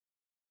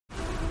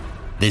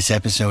This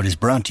episode is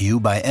brought to you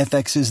by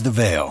FX's The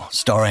Veil,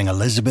 starring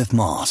Elizabeth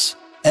Moss.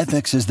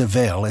 FX's The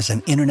Veil is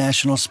an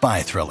international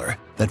spy thriller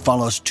that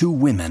follows two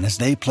women as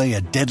they play a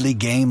deadly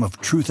game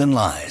of truth and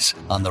lies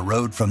on the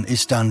road from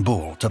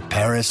Istanbul to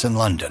Paris and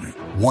London.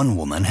 One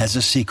woman has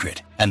a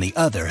secret, and the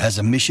other has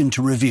a mission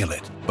to reveal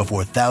it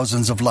before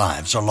thousands of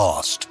lives are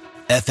lost.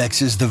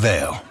 FX's The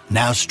Veil,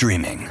 now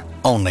streaming,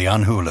 only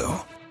on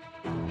Hulu.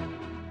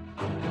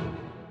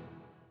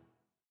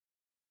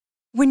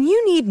 When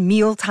you need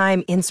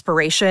mealtime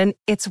inspiration,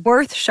 it's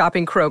worth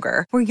shopping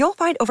Kroger, where you'll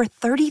find over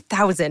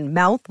 30,000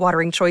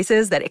 mouth-watering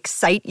choices that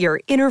excite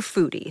your inner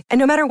foodie. And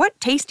no matter what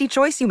tasty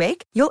choice you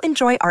make, you'll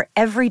enjoy our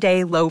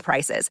everyday low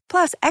prices,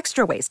 plus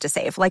extra ways to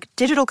save, like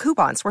digital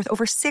coupons worth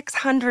over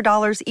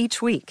 $600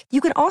 each week. You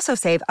can also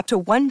save up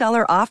to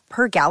 $1 off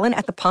per gallon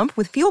at the pump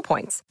with fuel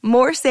points.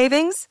 More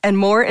savings and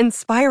more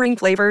inspiring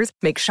flavors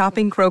make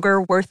shopping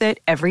Kroger worth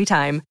it every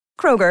time.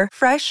 Kroger,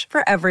 fresh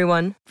for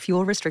everyone.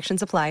 Fuel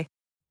restrictions apply.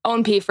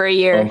 Own pee for a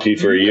year. Own pee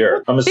for a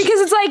year. Because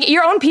it's like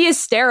your own pee is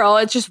sterile.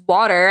 It's just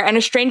water. And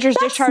a stranger's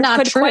discharge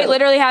could quite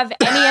literally have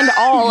any and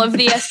all of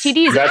the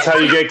STDs. That's how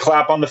you get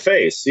clap on the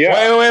face.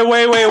 Yeah.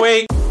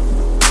 Wait.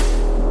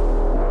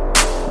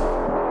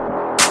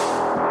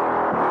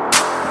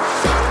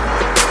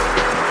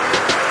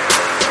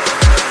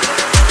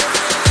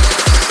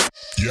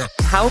 Yeah.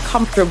 How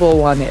comfortable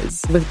one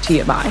is with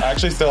TMI. I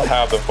actually still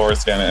have the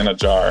foreskin in a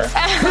jar.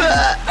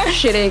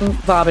 Shitting,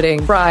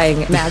 vomiting,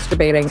 crying,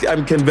 masturbating.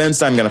 I'm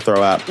convinced I'm going to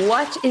throw up.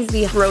 What is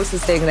the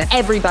grossest thing that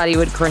everybody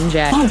would cringe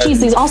at? Oh,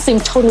 geez, these all seem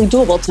totally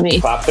doable to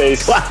me. Clap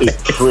face is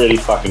pretty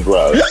fucking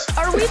gross.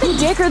 Are we the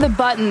dick or the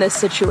butt in this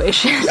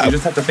situation? You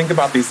just have to think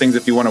about these things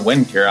if you want to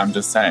win, Kira. I'm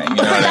just saying. You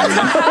know what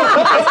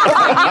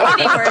I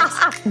mean?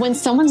 When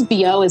someone's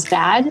BO is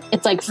bad,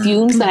 it's like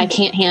fumes that I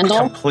can't handle.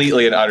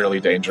 Completely and utterly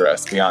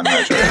dangerous, beyond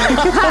measure.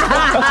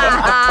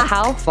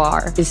 How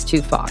far is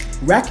too far?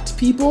 Wrecked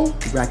people?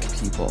 Wreck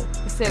people.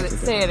 Say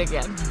it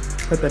again.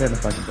 Put that in a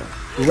fucking book.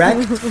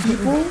 Wrecked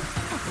people?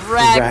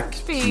 Wreck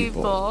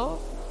people.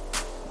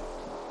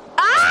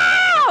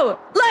 Ow!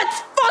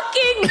 Let's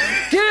fucking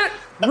get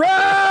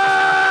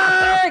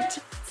wrecked!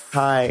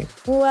 Hi.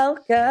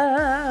 Welcome.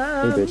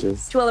 Hey,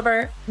 bitches. To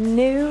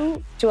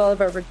all of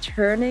our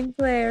returning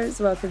players.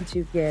 Welcome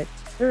to Get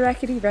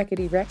Wreckity,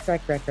 Wreckity, Wreck.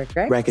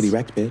 Rackety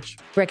wrecked, bitch.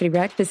 Wreckity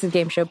Wreck. This is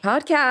Game Show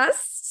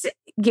Podcast,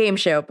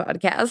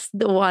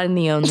 the one,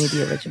 the only,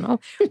 the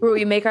original, where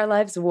we make our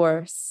lives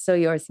worse so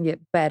yours can get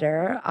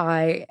better.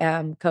 I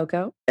am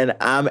Coco. And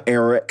I'm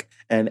Eric.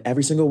 And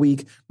every single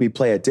week, we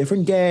play a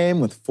different game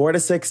with 4 to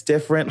 6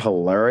 different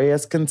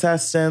hilarious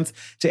contestants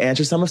to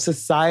answer some of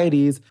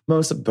society's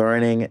most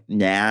burning,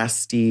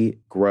 nasty,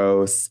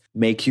 gross,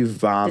 make you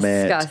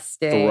vomit,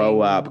 disgusting,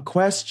 throw up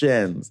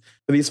questions.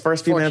 For these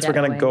first few minutes, we're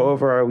going to go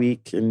over our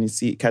week and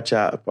catch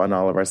up on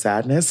all of our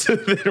sadness. Then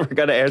we're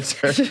going to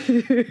answer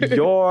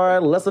your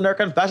listener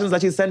confessions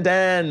that you send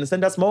in.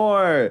 Send us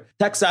more.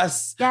 Text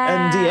us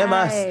and DM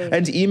us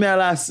and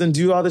email us and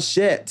do all the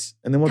shit.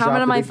 And then we'll comment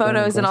drop on my the big burning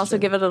photos and also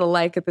question. give it a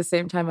like at the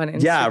same time on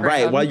Instagram. Yeah,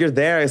 right. While you're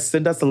there,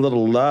 send us a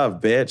little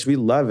love, bitch. We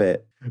love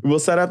it. We'll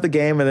set up the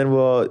game and then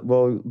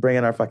we'll bring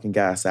in our fucking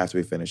guests after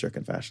we finish your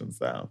confessions,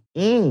 though.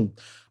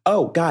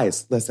 Oh,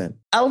 guys, listen.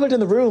 Elephant in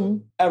the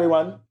room,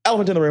 everyone.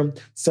 Elephant in the room.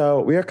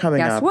 So we are coming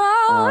Guess up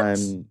what?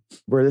 on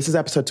where this is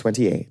episode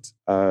 28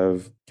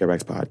 of Get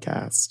Wrecked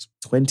Podcast.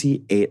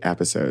 28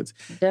 episodes.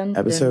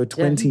 Episode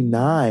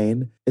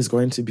 29 is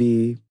going to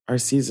be our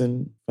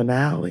season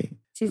finale.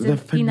 Season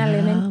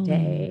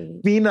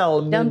finalmente.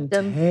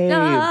 Finalmente, baby.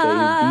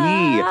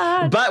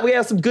 But we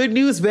have some good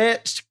news,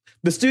 bitch.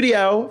 The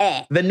studio,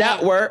 the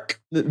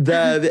network,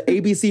 the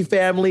ABC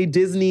family,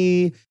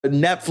 Disney,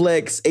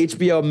 Netflix,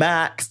 HBO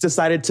Max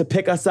decided to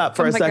pick us up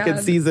for a second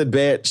season,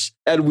 bitch.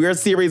 And we're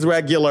series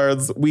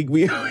regulars. We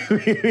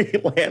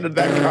landed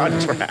that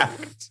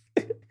contract.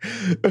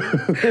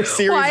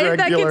 Series Why did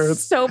that regulars. get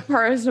so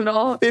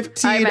personal?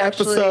 15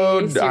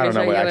 episodes. I don't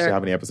know how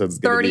many episodes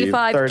it's going to be.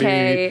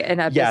 35K an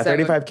episode. Yeah,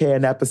 35K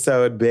an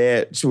episode,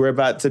 bitch. We're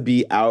about to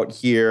be out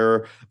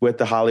here with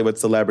the Hollywood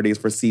celebrities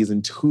for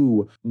season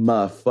 2,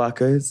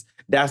 motherfuckers.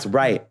 That's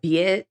right.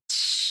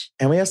 Bitch.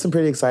 And we have some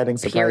pretty exciting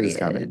surprises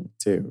coming,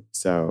 too.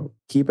 So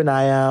keep an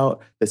eye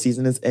out. The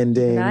season is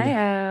ending. Keep an eye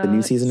out. The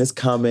new season is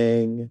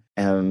coming.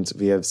 And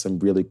we have some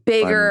really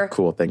bigger, fun,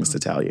 cool things to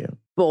tell you.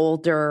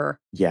 Bolder.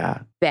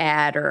 Yeah.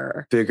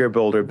 Badder. Bigger,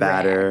 bolder,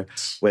 badder.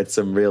 Wrecked. With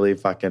some really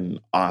fucking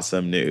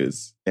awesome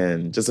news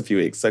in just a few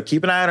weeks. So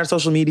keep an eye on our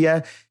social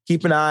media.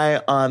 Keep an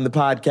eye on the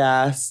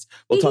podcast.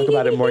 We'll talk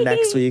about it more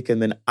next week.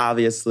 And then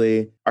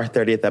obviously our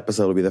 30th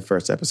episode will be the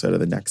first episode of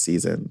the next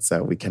season.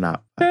 So we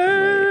cannot fucking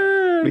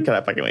wait. We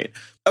cannot fucking wait.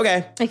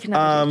 Okay. I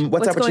cannot wait.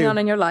 What's up with going you? on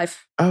in your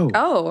life?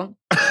 Oh.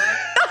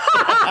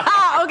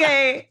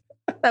 Okay.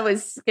 That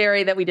was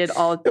scary that we did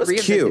all three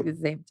of them at the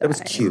same time. It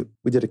was cute.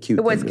 We did a cute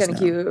It was thing kind of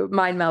just now. cute.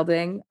 Mind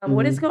melding.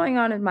 What is going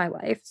on in my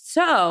life?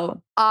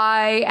 So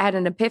I had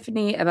an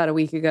epiphany about a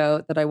week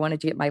ago that I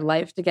wanted to get my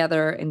life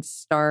together and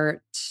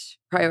start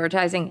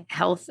prioritizing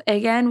health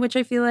again, which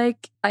I feel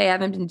like I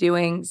haven't been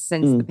doing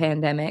since the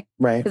pandemic.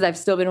 Right. Because I've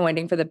still been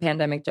waiting for the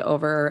pandemic to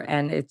over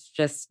and it's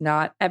just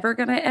not ever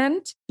going to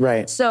end.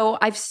 Right. So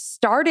I've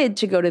started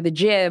to go to the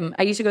gym.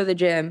 I used to go to the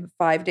gym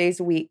 5 days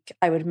a week.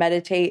 I would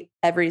meditate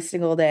every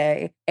single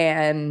day,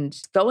 and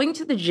going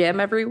to the gym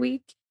every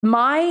week,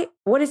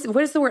 what is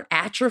the word,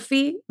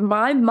 atrophy?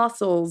 My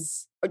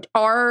muscles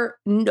are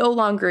no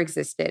longer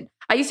existent.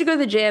 I used to go to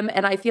the gym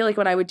and I feel like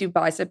when I would do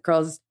bicep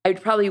curls, I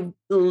would probably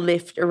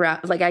lift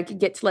around, like I could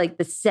get to like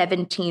the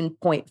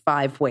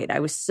 17.5 weight. I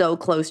was so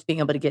close to being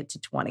able to get to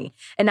 20.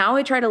 And now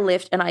I try to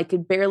lift and I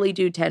could barely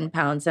do 10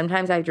 pounds.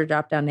 Sometimes I have to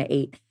drop down to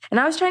 8.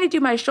 And I was trying to do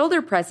my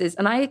shoulder presses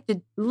and I had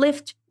to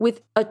lift with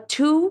a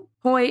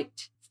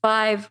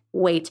 2.5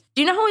 weight.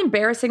 Do you know how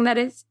embarrassing that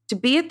is? To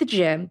be at the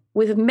gym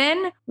with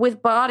men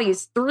with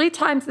bodies 3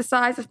 times the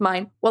size of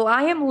mine while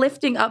I am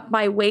lifting up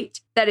my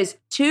weight that is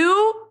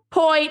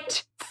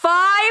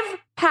 2.5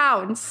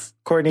 pounds.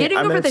 Courtney, getting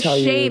I'm over the tell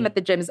shame you, at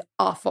the gym is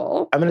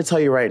awful. I'm going to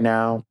tell you right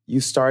now, you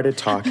started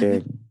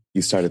talking,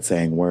 you started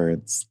saying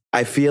words.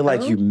 I feel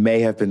like you may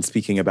have been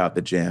speaking about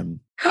the gym.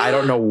 I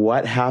don't know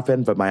what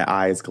happened, but my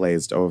eyes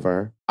glazed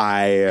over.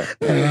 I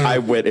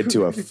went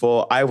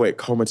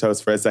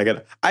comatose for a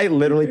second. I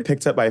literally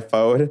picked up my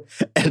phone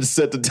and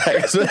sent a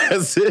text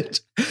message.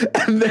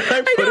 And then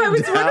I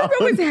was wondering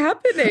what was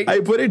happening.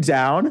 I put it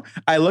down.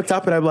 I looked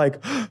up and I'm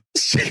like,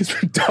 she's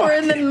been talking. We're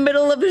in the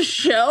middle of a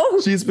show.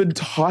 She's been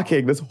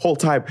talking this whole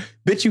time.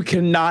 Bitch, you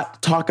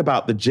cannot talk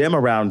about the gym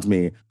around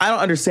me. I don't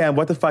understand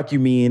what the fuck you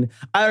mean.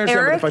 I don't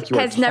understand what the fuck you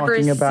are talking about.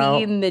 Eric has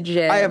never seen the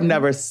gym. I have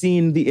never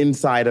seen the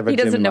inside of a gym.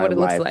 He doesn't know what it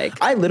life. looks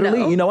like. I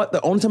literally, you know what?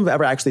 The only time I've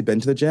ever actually been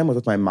to the gym was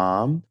with my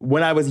mom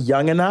when I was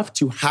young enough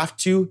to have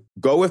to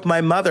go with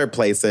my mother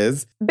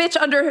places. Bitch,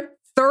 under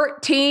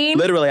 13?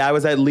 Literally, I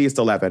was at least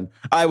 11.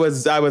 I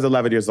was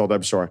 11 years old,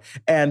 I'm sure.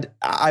 And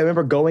I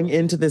remember going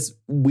into this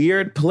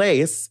weird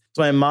place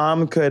so my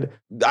mom could,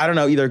 I don't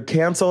know, either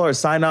cancel or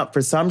sign up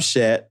for some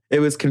shit. It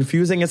was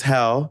confusing as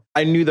hell.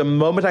 I knew the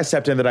moment I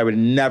stepped in that I would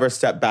never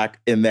step back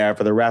in there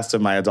for the rest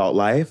of my adult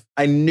life.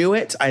 I knew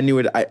it. I knew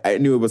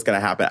it was going to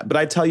happen. But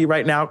I tell you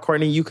right now,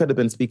 Courtney, you could have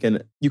been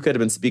speaking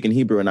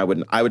Hebrew and I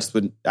wouldn't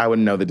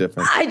know the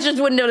difference. I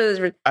just wouldn't know the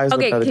difference.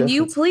 Okay, can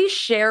you please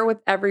share with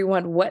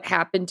everyone what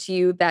happened to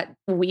you that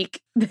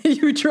week that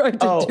you tried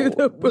to do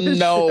the push-up?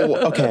 No.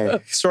 Okay.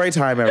 Story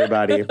time,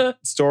 everybody.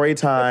 Story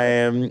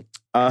time.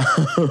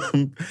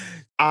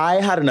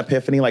 I had an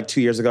epiphany like 2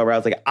 years ago where I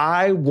was like,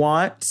 I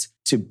want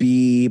to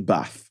be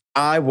buff.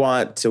 I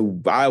want to be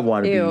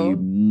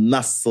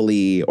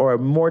muscly or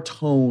more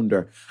toned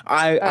or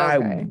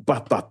I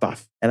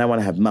buff. And I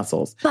want to have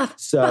muscles. Buff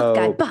guy. I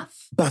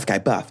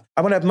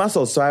want to have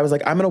muscles. So I was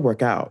like, I'm going to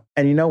work out.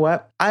 And you know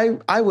what?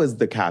 I was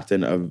the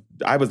captain of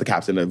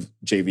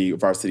JV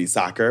varsity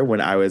soccer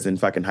when I was in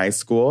fucking high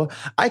school.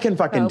 I can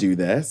fucking do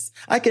this.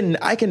 I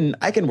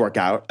can work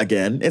out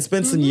again. It's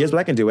been some years, but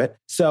I can do it.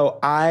 So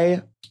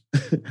I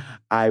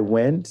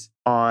went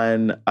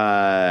on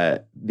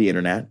the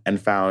internet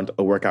and found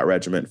a workout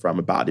regimen from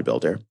a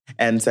bodybuilder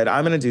and said,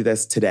 I'm going to do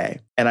this today.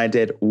 And I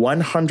did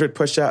 100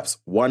 push-ups,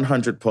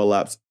 100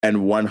 pull-ups,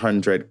 and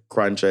 100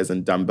 crunches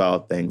and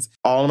dumbbell things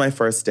all on my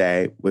first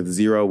day with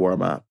 0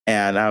 warm-up.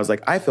 And I was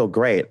like, I feel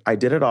great. I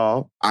did it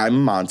all. I'm a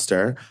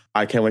monster.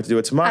 I can't wait to do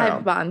it tomorrow.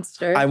 I'm a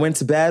monster. I went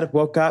to bed,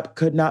 woke up,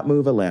 could not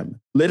move a limb.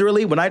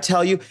 Literally, when I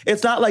tell you,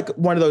 it's not like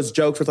one of those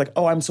jokes where it's like,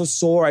 oh, I'm so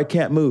sore, I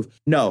can't move.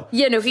 No.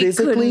 Yeah, no, he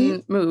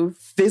couldn't move.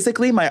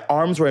 Physically, my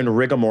arms were in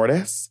rigor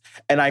mortis,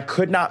 and I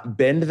could not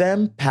bend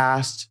them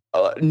past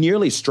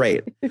nearly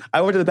straight.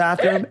 I went to the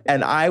bathroom,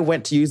 and I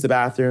went to use the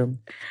bathroom,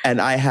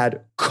 and I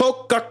had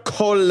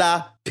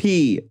Coca-Cola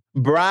pee,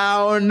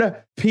 brown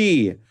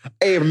pee,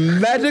 a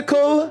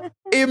medical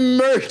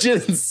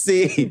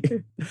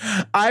emergency.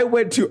 I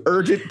went to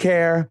urgent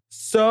care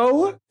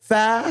so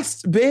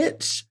fast,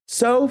 bitch,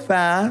 so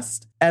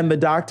fast. And the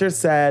doctor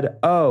said,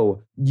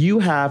 oh, you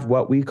have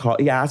what we call,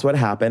 he asked what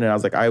happened. And I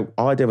was like,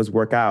 all I did was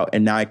work out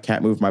and now I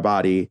can't move my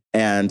body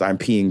and I'm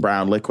peeing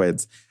brown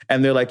liquids.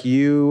 And they're like,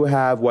 you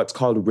have what's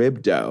called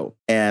ribdo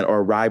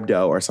or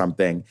ribdo or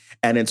something.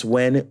 And it's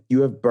when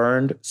you have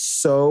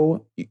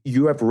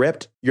you have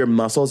ripped your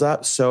muscles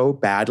up so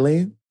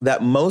badly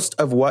that most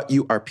of what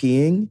you are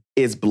peeing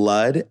is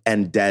blood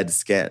and dead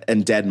skin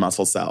and dead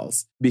muscle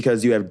cells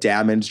because you have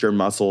damaged your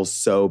muscles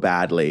so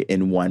badly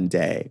in one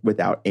day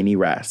without any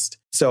rest.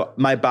 So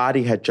my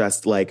body had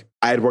just I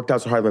had worked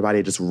out so hard, my body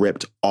had just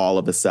ripped all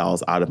of the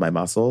cells out of my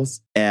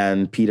muscles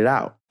and peed it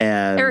out.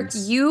 And Eric,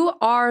 you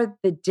are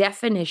the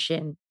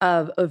definition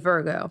of a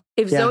Virgo.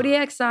 If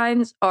zodiac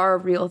signs are a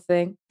real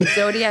thing,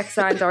 zodiac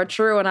signs are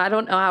true, and I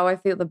don't know how I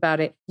feel about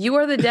it. You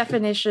are the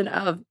definition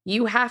of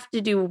you have to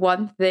do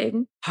one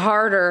thing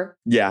harder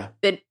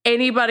than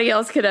anybody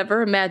else could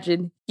ever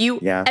imagine.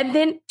 And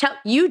then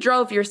you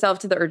drove yourself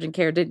to the urgent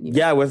care, didn't you?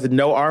 Yeah, with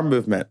no arm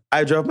movement.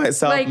 I drove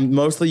myself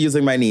mostly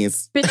using my knees.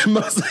 knees. Bitch,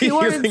 Mostly you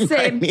are using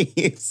insane. my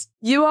knees.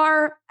 You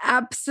are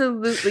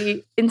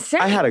absolutely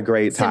insane. I had a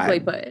great time. Simply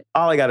put.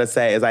 All I gotta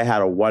say is I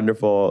had a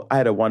wonderful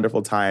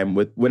time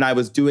with when I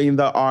was doing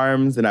the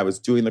arms and I was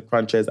doing the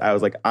crunches. I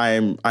was like,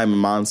 I'm a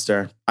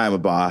monster. I'm a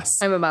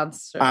boss. I'm a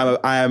monster.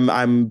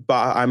 I'm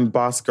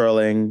boss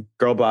girling,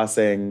 girl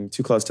bossing,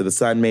 too close to the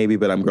sun maybe,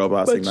 but I'm girl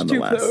bossing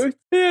nonetheless.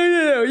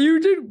 No. You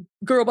did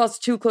girl boss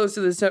too close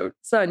to the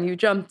sun. You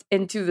jumped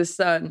into the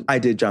sun. I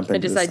did jump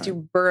into the sun. And decided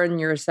to burn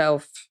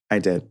yourself. I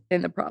did.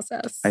 In the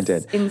process. I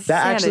did. Insanity.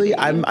 That actually,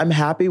 I'm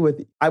happy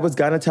with. I was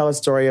gonna tell a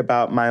story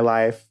about my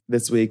life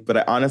this week, but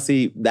I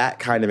honestly, that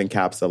kind of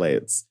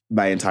encapsulates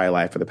my entire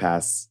life for the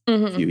past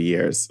few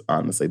years.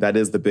 Honestly, that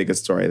is the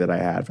biggest story that I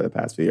had for the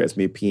past few years.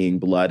 Me peeing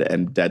blood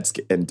and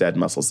dead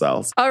muscle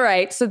cells. All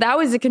right, so that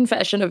was a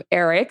confession of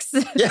Eric's.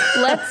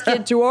 Let's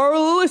get to our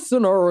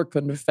listener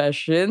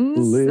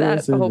confessions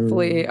that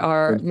hopefully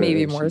are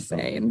maybe more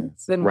sane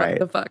than what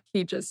the fuck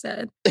he just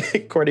said.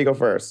 Courtney, go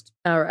first.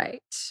 All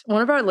right.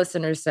 One of our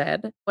listeners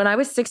said, when I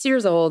was 6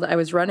 years old, I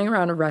was running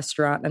around a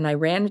restaurant and I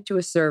ran into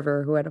a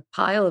server who had a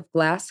pile of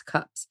glass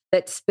cups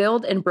that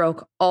spilled and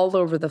broke all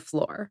over the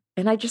floor.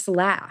 And I just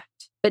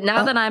laughed. But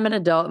now that I'm an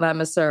adult and I'm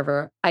a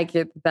server, I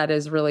get that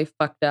is really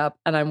fucked up.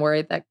 And I'm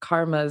worried that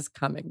karma is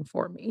coming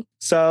for me.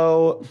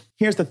 So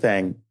here's the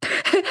thing.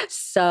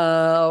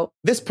 So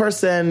this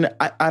person,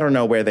 I don't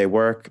know where they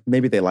work.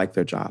 Maybe they like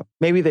their job.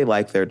 Maybe they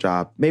like their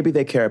job. Maybe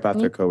they care about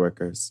their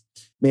coworkers.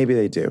 Maybe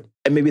they do.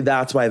 And maybe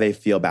that's why they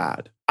feel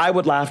bad. I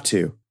would laugh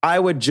too. I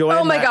would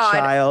join that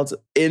child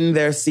in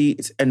their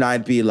seat and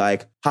I'd be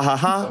like, ha ha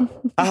ha,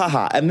 ha ha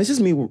ha. And this is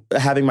me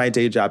having my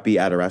day job be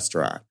at a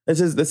restaurant.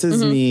 This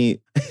is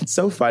me. It's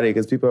so funny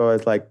because people are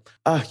always like,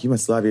 oh, you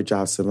must love your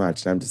job so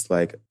much. And I'm just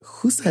like,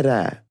 who said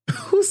that?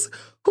 Who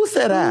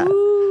said that?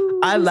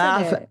 I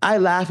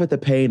laugh at the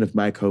pain of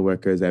my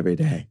coworkers every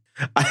day.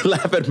 I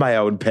laugh at my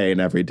own pain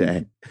every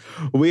day.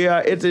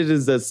 It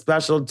is a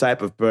special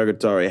type of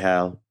purgatory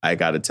hell, I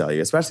gotta tell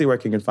you, especially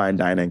working in fine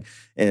dining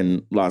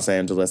in Los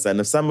Angeles. And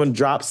if someone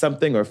drops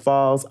something or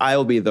falls, I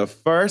will be the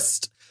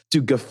first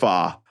to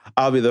guffaw.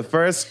 I'll be the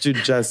first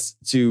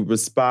to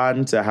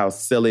respond to how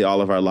silly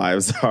all of our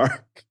lives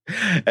are.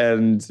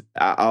 And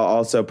I'll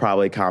also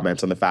probably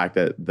comment on the fact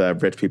that the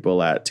rich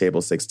people at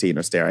table 16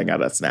 are staring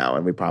at us now,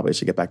 and we probably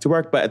should get back to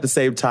work. But at the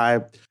same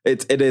time,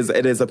 it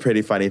is a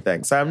pretty funny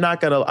thing. So I'm not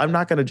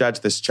gonna judge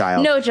this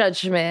child. No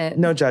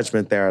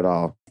judgment there at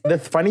all. The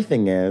funny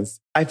thing is,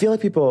 I feel like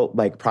people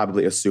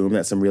probably assume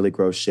that some really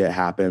gross shit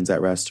happens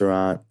at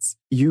restaurants.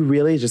 You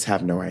really just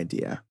have no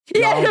idea.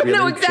 Yeah,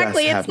 no,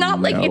 exactly. It's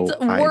not like it's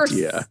worse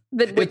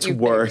than what you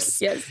worse.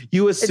 Think. Yes,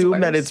 you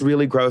assume that it's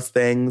really gross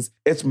things.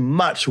 It's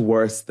much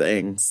worse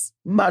things.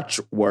 Much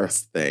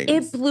worse things.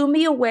 It blew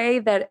me away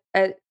that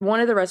at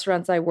one of the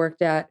restaurants I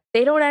worked at,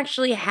 they don't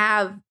actually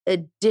have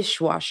a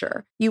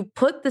dishwasher. You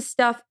put the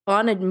stuff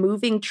on a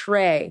moving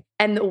tray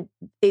and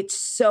it's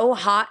so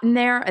hot in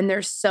there and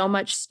there's so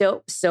much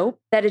soap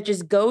that it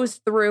just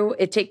goes through.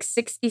 It takes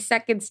 60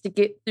 seconds to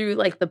get through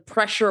the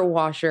pressure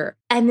washer.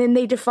 And then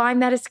they define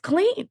that as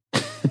clean.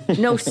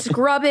 No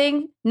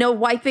scrubbing, no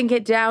wiping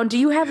it down. Do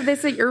you have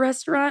this at your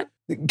restaurant?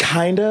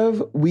 Kind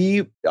of.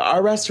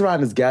 Our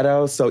restaurant is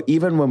ghetto, so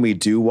even when we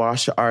do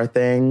wash our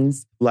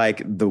things,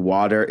 the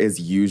water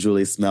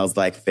usually smells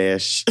like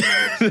fish.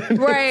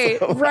 Right.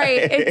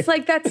 It's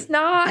that's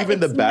not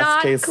even the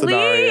best case clean.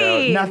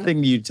 Scenario.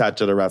 Nothing you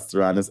touch at a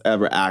restaurant is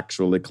ever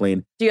actually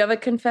clean. Do you have a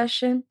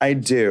confession? I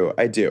do.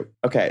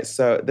 Okay,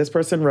 so this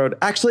person wrote,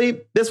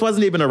 actually, this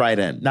wasn't even a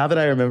write-in. Now that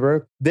I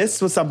remember, this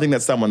was something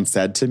that someone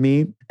said to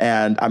me,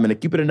 and I'm going to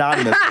keep it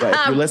anonymous, but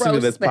if you're listening to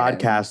this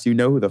podcast, you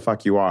know who the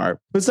fuck you are. It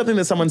was something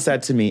that someone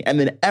said to me, and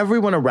then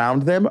everyone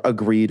around them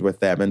agreed with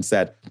them and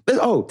said,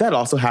 oh, that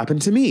also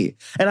happened to me.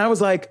 And I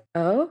was like,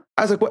 oh?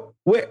 I was like,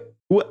 what?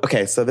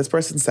 Okay, so this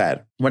person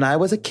said, when I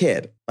was a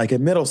kid,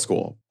 in middle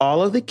school,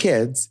 all of the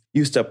kids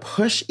used to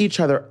push each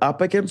other up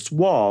against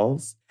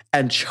walls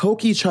and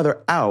choke each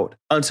other out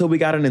until we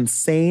got an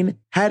insane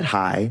head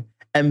high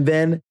and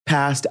then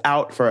passed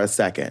out for a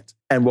second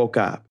and woke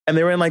up. And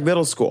they were in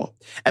middle school.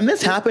 And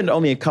this happened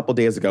only a couple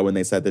days ago when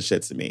they said this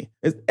shit to me.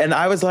 And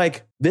I was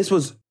like, this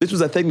was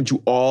a thing that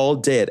you all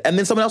did. And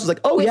then someone else was like,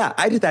 oh yeah,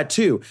 I did that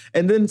too.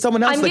 And then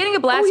someone else I'm getting a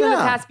blast from the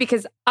past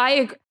because I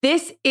agree.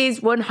 This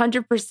is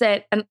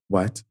 100% and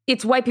what?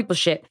 It's white people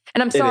shit.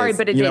 And I'm sorry,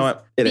 but it is. Know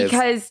what? It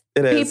because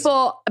is.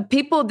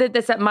 people did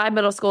this at my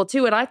middle school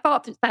too. And I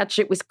thought that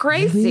shit was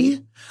crazy.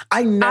 Really?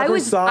 I never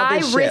saw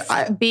this shit.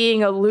 I risked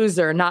being a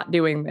loser not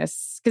doing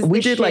this.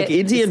 We did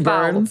Indian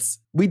burns.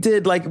 We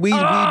did we did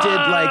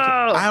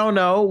I don't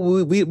know.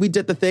 We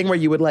did the thing where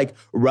you would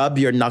rub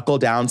your knuckle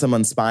down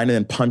someone's spine and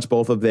then punch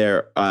both of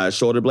their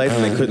shoulder blades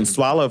and they couldn't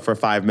swallow for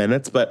 5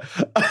 minutes. But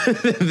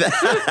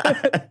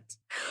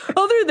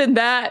other than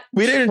that,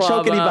 we didn't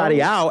choke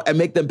anybody out and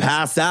make them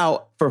pass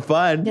out for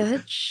fun. Yeah,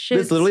 that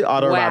shit's It's literally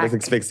autoerotic whack.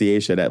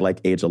 asphyxiation at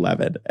age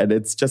 11. And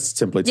it's just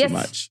simply too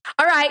much.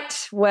 All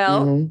right.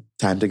 Well,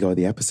 time to go to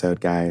the episode,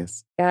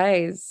 guys.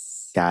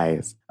 Guys,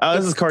 Guys. Oh,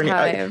 this is Courtney.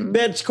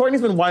 Bitch,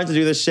 Courtney's been wanting to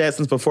do this shit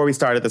since before we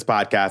started this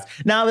podcast.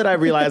 Now that I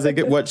realize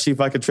what she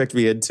fucking tricked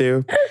me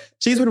into,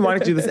 she's been wanting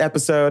to do this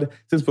episode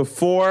since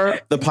before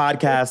the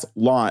podcast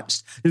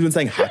launched. She's been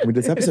saying, how can we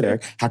do this episode,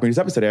 Eric? How can we do this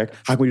episode, Eric?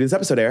 How can we do this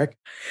episode, Eric?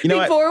 You know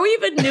Before we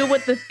even knew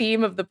what the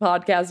theme of the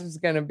podcast was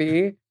going to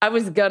be, I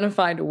was going to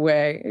find a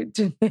way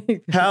to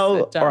make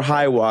hell or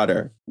high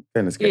water.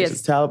 Goodness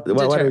gracious. What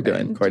are we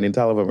doing, Courtney?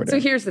 Tell them what we're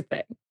doing. So here's the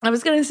thing. I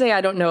was going to say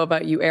I don't know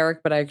about you, Eric,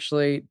 but I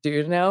actually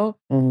do know.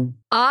 Mm-hmm.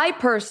 I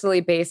personally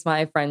base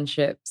my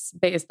friendships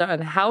based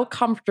on how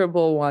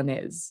comfortable one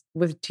is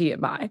with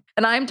TMI.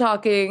 And I'm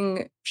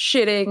talking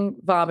shitting,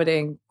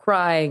 vomiting,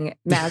 crying,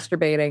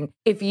 masturbating.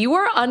 If you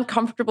are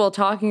uncomfortable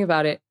talking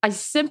about it, I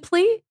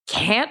simply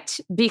can't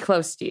be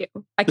close to you.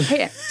 I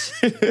can't.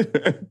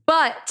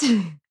 But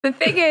the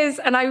thing is,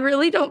 and I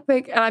really don't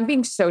think, and I'm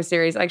being so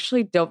serious, I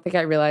actually don't think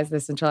I realized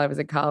this until I was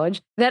in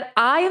college, that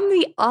I am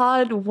the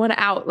odd one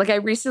out. Like I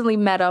recently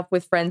met up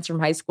with friends from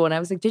high school and I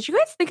was like, did you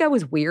guys think I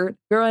was weird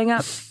growing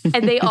up?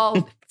 And they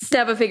all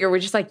snap a finger, were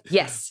just like,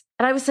 yes.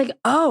 And I was like,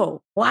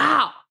 oh,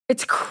 wow.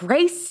 It's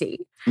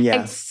crazy.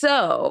 Yeah. And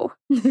so,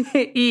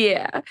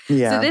 yeah.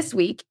 So this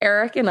week,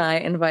 Eric and I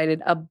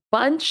invited a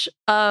bunch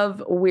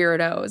of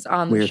weirdos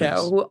on the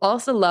show who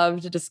also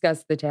love to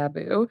discuss the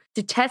taboo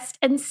to test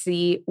and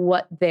see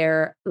what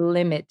their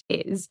limit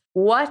is.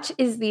 What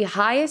is the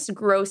highest,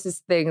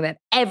 grossest thing that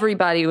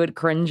everybody would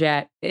cringe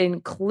at,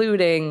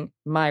 including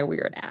my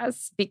weird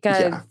ass?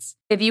 Because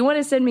if you want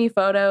to send me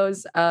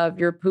photos of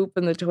your poop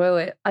in the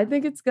toilet, I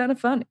think it's kind of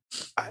funny.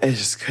 It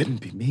just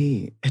couldn't be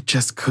me. It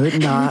just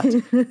could not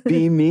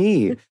be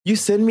me. You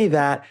send me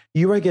that,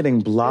 you are getting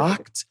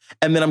blocked,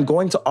 and then I'm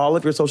going to all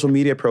of your social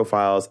media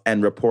profiles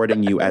and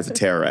reporting you as a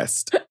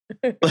terrorist.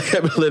 Like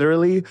I'm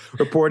literally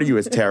reporting you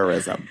as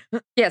terrorism.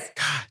 Yes.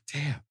 God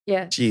damn.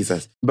 Yeah.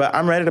 Jesus. But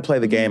I'm ready to play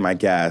the game, I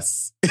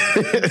guess.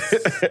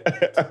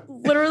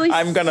 Literally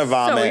I'm gonna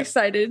vomit. So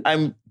excited.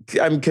 I'm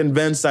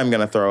convinced I'm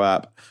gonna throw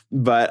up,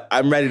 but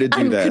I'm ready to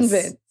do this.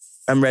 Convinced.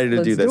 I'm ready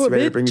to do this.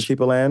 Ready to bring these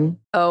people in?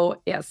 Oh,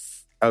 yes.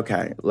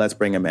 Okay, let's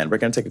bring them in. We're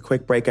going to take a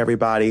quick break,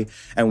 everybody.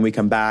 And when we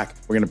come back,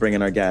 we're going to bring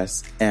in our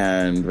guests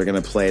and we're going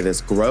to play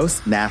this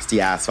gross, nasty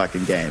ass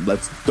fucking game.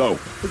 Let's go.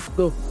 Let's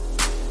go.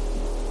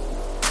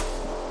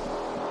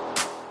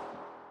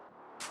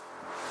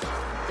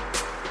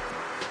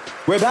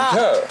 We're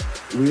back.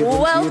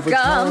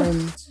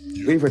 Welcome.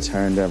 We've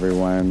returned,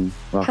 everyone.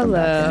 Welcome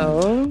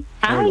Hello.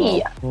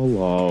 Hi.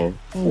 Hello.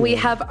 We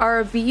have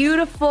our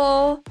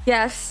beautiful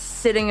guests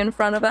sitting in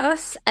front of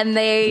us, and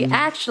they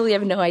actually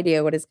have no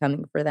idea what is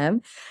coming for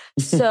them.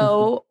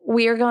 So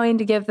we are going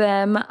to give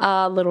them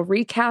a little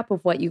recap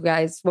of what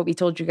we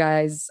told you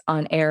guys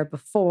on air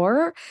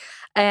before.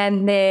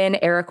 And then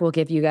Eric will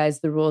give you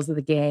guys the rules of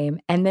the game,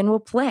 and then we'll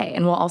play.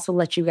 And we'll also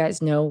let you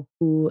guys know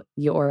who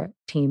your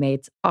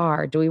teammates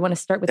are. Do we want to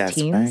start with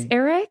teams,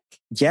 Eric?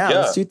 Yeah,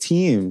 let's do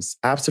teams.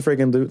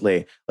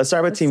 Abso-friggin-lutely. Let's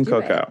start with Team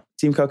Coco.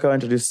 Team Coco,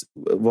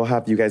 we'll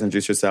have you guys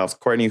introduce yourselves.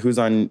 Courtney, who's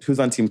on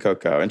Team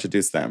Coco?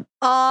 Introduce them.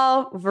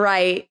 All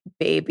right,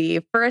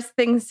 baby. First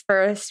things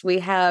first, we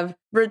have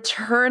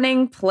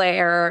returning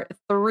player,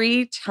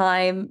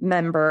 3-time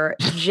member,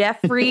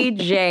 Jeffrey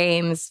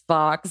James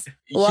Fox.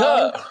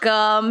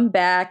 Welcome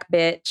back,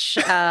 bitch.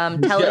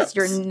 Tell us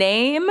your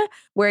name,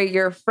 where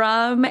you're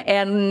from,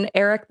 and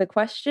Eric, the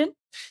question.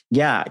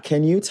 Yeah.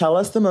 Can you tell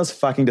us the most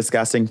fucking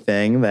disgusting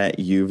thing that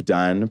you've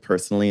done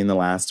personally in the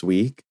last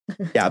week?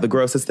 Yeah, the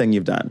grossest thing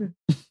you've done.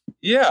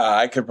 Yeah,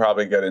 I could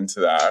probably get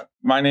into that.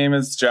 My name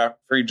is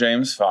Jeffrey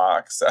James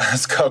Fox,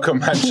 as Coco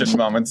mentioned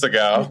moments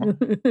ago.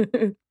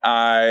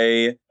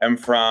 I am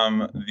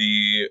from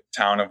the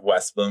town of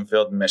West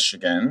Bloomfield,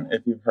 Michigan,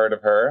 if you've heard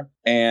of her.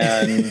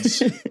 And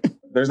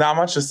there's not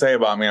much to say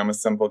about me. I'm a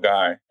simple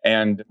guy.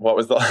 And what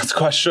was the last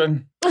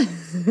question?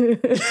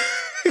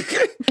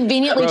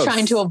 Conveniently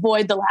trying to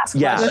avoid the last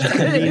question. Yeah,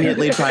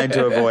 conveniently trying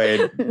to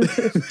avoid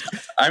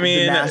I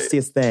mean, the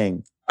nastiest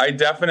thing. I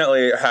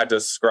definitely had to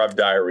scrub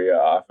diarrhea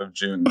off of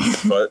June's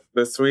foot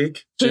this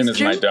week. June is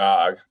my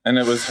dog, and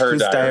it was her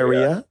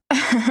diarrhea.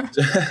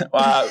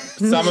 Well,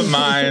 some of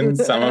mine,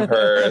 some of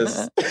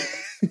hers.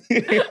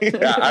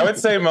 Yeah, I would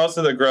say most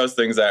of the gross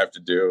things I have to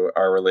do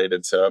are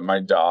related to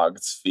my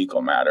dog's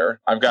fecal matter.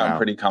 I've gotten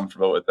pretty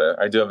comfortable with it.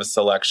 I do have a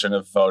selection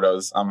of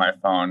photos on my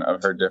phone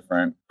of her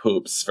different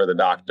poops for the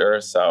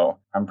doctor, so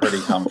I'm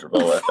pretty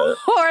comfortable with it.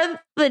 For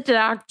the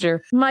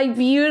doctor. My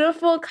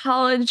beautiful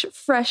college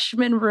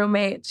freshman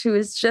roommate, who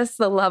is just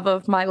the love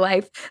of my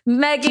life,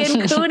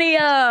 Megan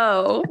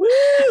Cuneo.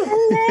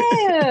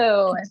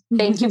 Hello.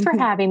 Thank you for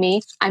having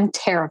me. I'm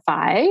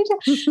terrified,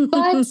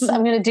 but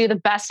I'm going to do the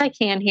best I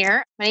can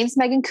here. My name is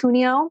Megan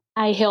Cuneo.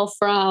 I hail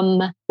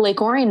from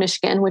Lake Orion,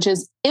 Michigan, which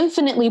is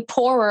infinitely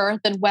poorer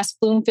than West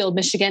Bloomfield,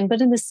 Michigan,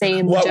 but in the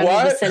same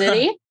general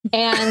vicinity.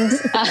 And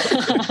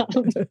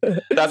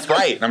that's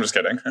right. I'm just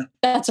kidding.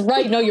 That's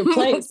right. Know your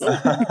place.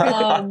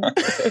 The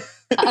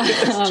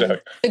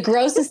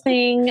grossest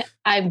thing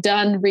I've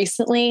done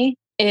recently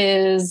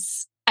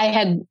is I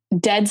had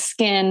dead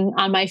skin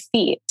on my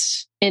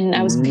feet, and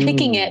I was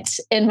picking it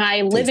in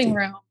my living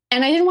room.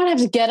 And I didn't want to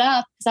have to get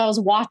up because I was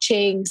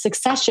watching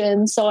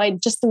Succession. So I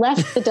just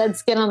left the dead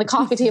skin on the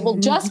coffee table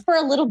just for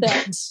a little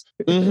bit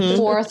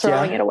before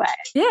throwing it away.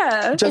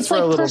 Yeah. Just it's for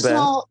like a little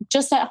personal,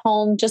 just at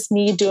home, just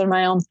me doing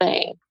my own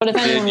thing. But if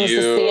anyone wants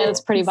to see it, it's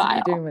pretty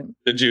vile.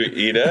 Did you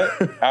eat it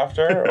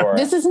after? Or?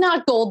 This is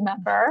not gold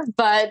member,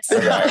 but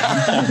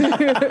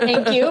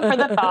thank you for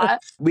the thought.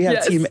 We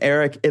have Team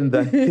Eric in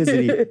the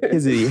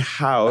Hizzy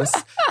house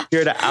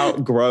here to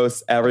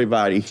outgross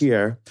everybody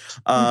here.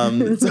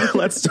 So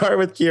let's start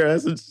with Kira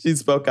since she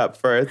spoke up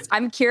first.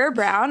 I'm Kira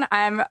Brown.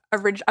 I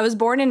was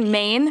born in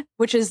Maine,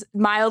 which is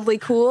mildly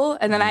cool.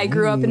 And then I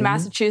grew up in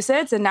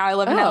Massachusetts and now I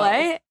live in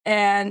LA.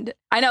 And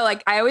I know,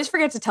 like, I always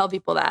forget to tell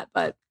people that,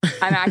 but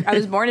I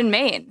was born in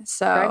Maine,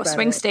 so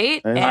swing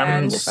state. And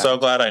I'm so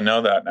glad I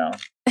know that now.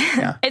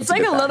 Yeah, it's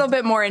like a little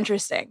bit more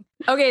interesting.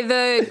 Okay,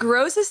 the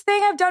grossest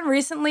thing I've done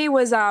recently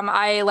was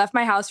I left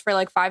my house for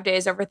like 5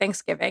 days over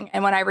Thanksgiving.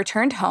 And when I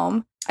returned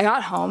home, I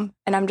got home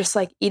and I'm just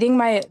like eating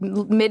my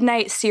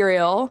midnight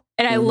cereal.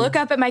 And I look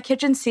up at my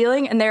kitchen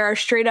ceiling and there are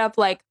straight up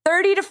like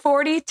 30 to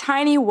 40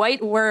 tiny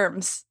white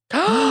worms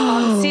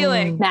on the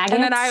ceiling. Maggots?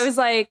 And then I was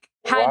like,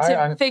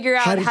 had to figure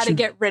out how to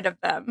get rid of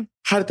them.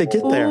 How did they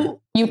get there?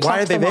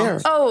 Why are they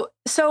there? Oh,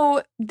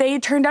 so they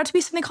turned out to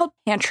be something called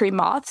pantry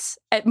moths,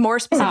 more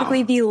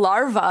specifically the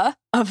larva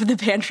of the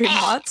pantry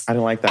moths. I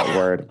don't like that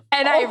word.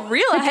 And I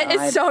realized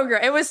it's so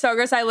gross. It was so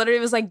gross. I literally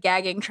was like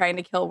gagging trying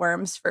to kill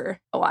worms for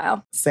a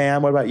while.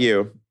 Sam, what about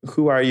you?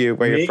 Who are you?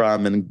 Where you're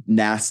from? And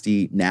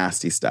nasty,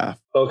 nasty stuff.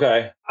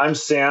 Okay. I'm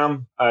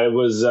Sam. I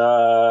was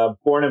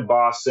born in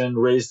Boston,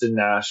 raised in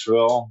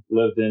Nashville,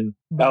 lived in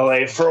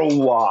LA for a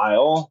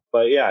while.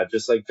 But yeah,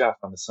 just like Jeff,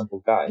 I'm a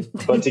simple guy.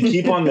 But to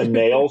keep on the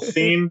nail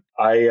theme,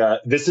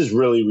 this is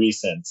really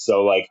recent.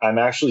 So like I'm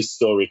actually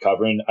still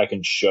recovering. I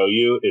can show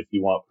you if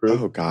you want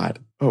proof. Oh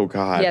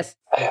God. Yes.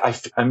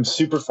 I'm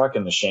super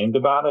fucking ashamed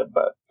about it,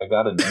 but I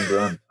got an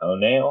ingrown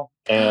toenail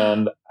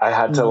and I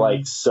had to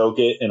like soak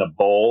it in a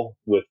bowl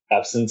with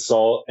Epsom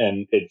salt.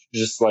 And it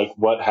just like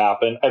what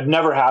happened. I've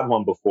never had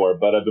one before,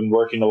 but I've been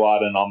working a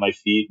lot and on my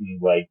feet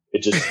and like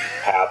it just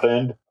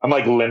happened. I'm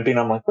like limping.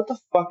 I'm like, what the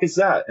fuck is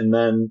that? And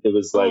then it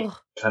was like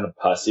kind of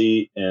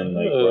pussy and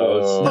like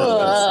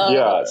gross.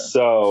 Yeah.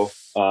 So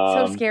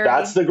scary.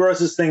 That's the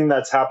grossest thing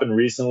that's happened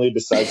recently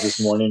besides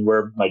this morning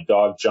where my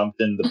dog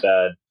jumped in the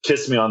bed,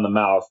 kissed me on the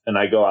mouth, and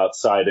I go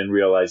outside and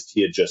realized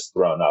he had just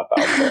thrown up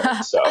out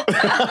there. So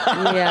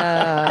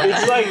yeah,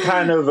 it's like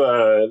kind of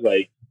a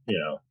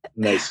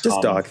nice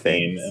just dog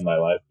theme things in my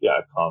life.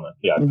 Yeah, common.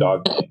 Yeah,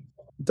 dog things.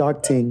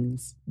 Dog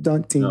tings.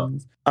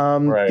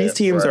 These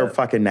teams are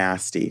fucking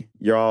nasty.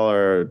 Y'all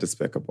are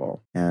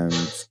despicable. And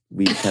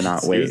we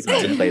cannot wait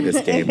to play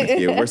this game with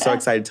you. We're so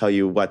excited to tell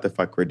you what the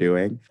fuck we're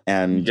doing.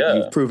 And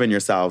you've proven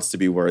yourselves to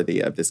be worthy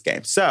of this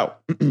game. So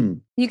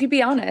you could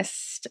be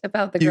honest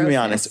about the grossness. You can be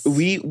honest.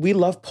 We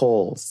love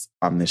polls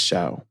on this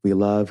show. We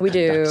love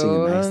conducting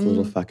a nice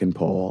little fucking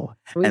poll.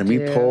 We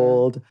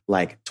polled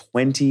like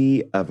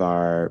 20 of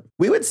our,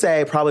 we would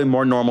say probably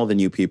more normal than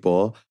you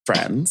people,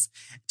 friends,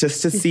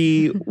 just to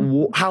see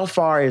how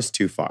far is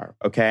too far,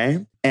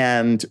 okay?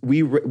 And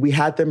we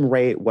had them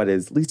rate what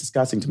is least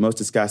disgusting to most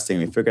disgusting.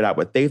 We figured out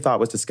what they thought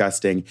was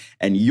disgusting.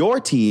 And your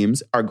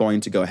teams are going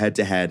to go head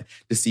to head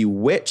to see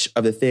which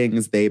of the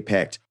things they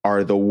picked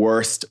are the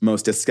worst,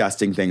 most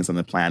disgusting things on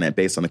the planet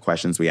based on the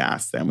questions we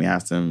asked them. We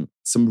asked them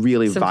some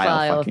really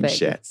vile fucking things.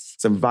 Shit.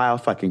 Some vile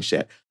fucking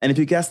shit. And if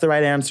you guess the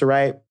right answer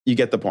right, you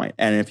get the point.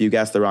 And if you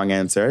guess the wrong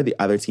answer, the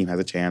other team has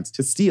a chance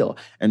to steal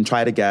and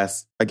try to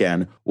guess,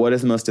 again, what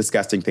is the most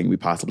disgusting thing we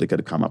possibly could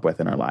have come up with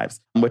in our lives.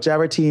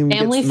 Whichever team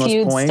Family gets the most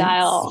Feud points.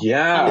 Style.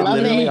 Yeah. I love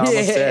literally it. almost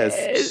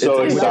is.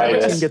 So whichever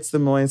team gets the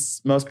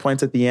most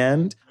points at the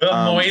end,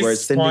 we're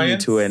sending you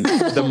to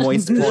the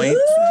moist points.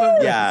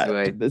 Yeah,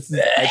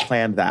 I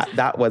planned that.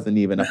 That wasn't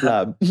even a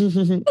flub.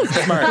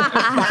 Smart.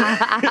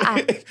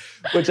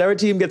 Whichever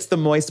team gets the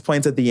moist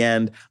points at the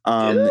end,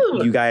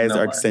 you guys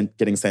are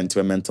getting sent to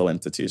a mental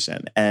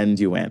institution and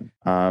you win.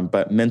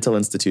 But mental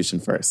institution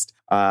first.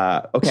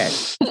 Okay,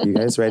 you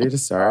guys ready to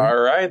start? All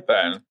right,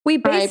 then. We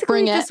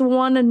basically just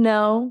want to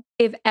know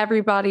if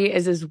everybody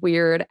is as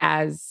weird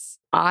as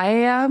I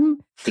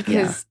am,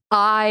 because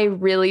I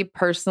really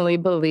personally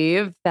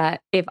believe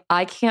that if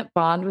I can't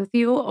bond with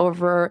you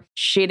over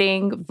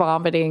shitting,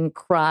 vomiting,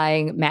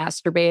 crying,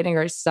 masturbating,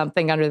 or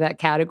something under that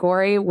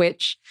category,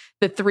 which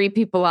the three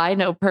people I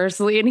know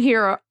personally in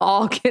here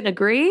all can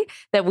agree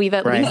that we've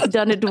at least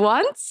done it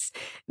once,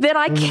 then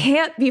I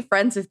can't be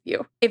friends with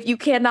you. If you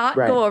cannot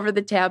go over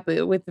the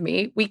taboo with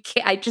me,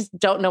 I just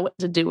don't know what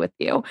to do with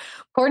you.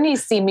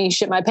 Courtney's seen me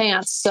shit my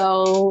pants,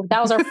 so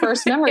that was our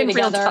first memory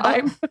together.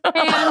 And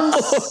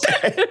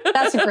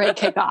that's a great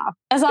kickoff.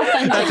 As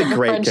authentic That's a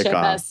great friendship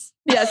kickoff. as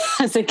Yes.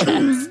 as it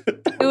gets.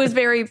 It was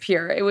very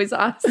pure. It was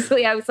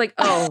honestly, I was like,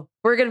 oh,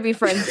 we're going to be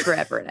friends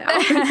forever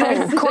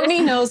now.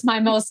 Courtney knows my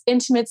most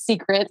intimate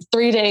secret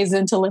 3 days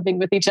into living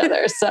with each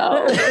other.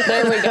 So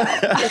there we go.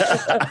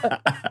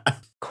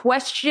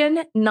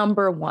 Question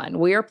number 1.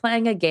 We are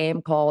playing a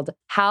game called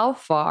How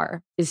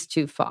Far is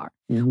Too Far?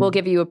 Mm-hmm. We'll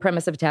give you a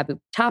premise of a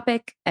taboo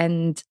topic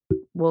and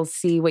we'll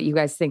see what you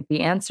guys think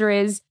the answer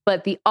is.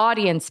 But the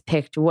audience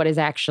picked what is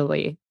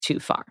actually too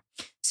far.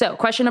 So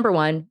question number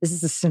 1, this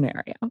is a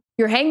scenario.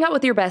 You're hanging out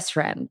with your best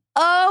friend.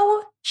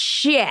 Oh,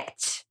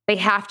 shit. They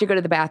have to go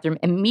to the bathroom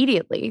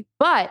immediately,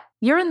 but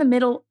you're in the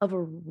middle of a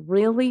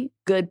really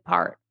good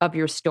part of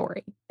your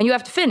story and you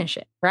have to finish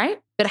it,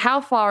 right? But how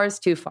far is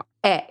too far?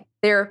 A,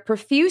 they're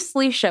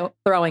profusely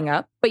throwing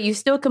up, but you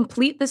still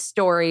complete the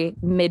story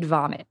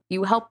mid-vomit.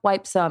 You help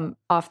wipe some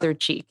off their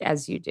cheek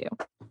as you do.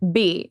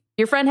 B,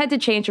 your friend had to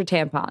change her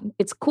tampon.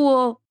 It's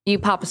cool. You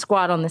pop a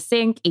squat on the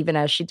sink, even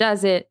as she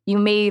does it. You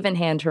may even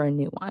hand her a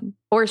new one.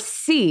 Or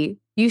C,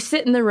 you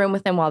sit in the room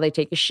with them while they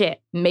take a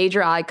shit.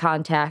 Major eye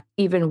contact,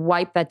 even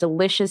wipe that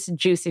delicious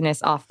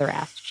juiciness off their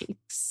ass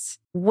cheeks.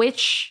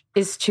 Which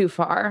is too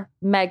far?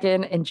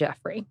 Megan and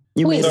Jeffrey.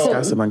 You may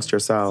discuss amongst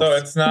yourselves. So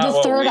it's not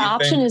the third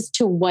option is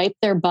to wipe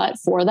their butt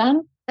for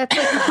them. That's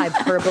like a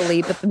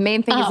hyperbole, but the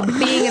main thing is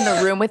being in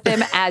the room with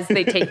them as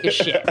they take a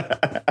shit.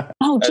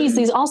 Oh, geez,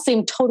 these all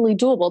seem totally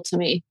doable to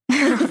me.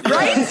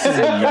 Right?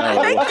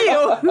 Thank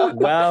you.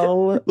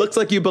 Well, looks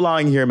like you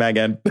belong here,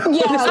 Megan. Yeah,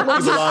 you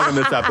belong in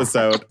this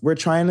episode. We're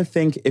trying to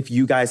think if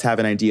you guys have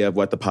an idea of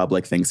what the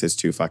public thinks is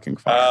too fucking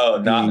far.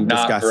 Oh, not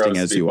disgusting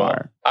as people. You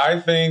are.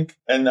 I think,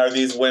 and are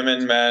these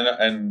women, men,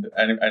 and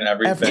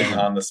everything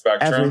on the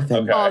spectrum?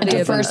 Everything. Okay. All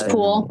the first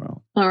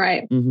pool. All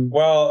right. Mm-hmm.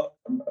 Well,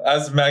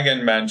 as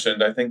Megan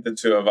mentioned, I think the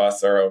two of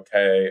us are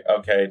okay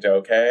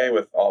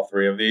with all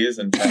three of these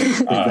in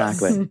terms of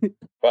exactly.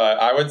 But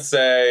I would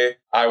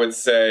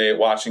say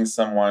watching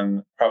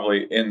someone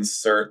probably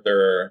insert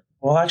their.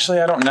 Well, actually,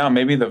 I don't know.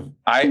 Maybe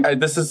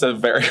this is a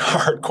very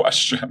hard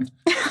question.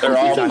 They're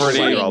all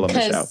pretty. All on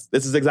the show.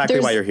 This is exactly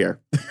why you're here.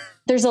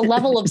 There's a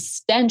level of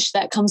stench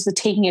that comes with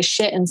taking a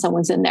shit and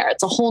someone's in there.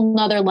 It's a whole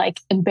nother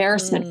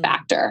embarrassment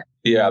factor.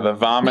 Yeah, the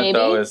vomit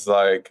though is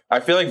I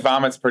feel like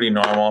vomit's pretty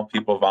normal.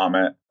 People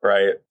vomit,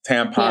 right?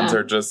 Tampons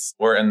are just,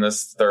 we're in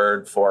this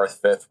 3rd,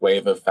 4th, 5th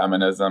wave of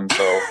feminism.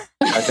 So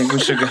I think we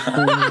should go.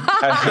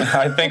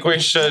 I think we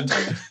should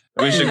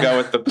go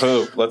with the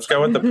poop. Let's go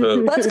with the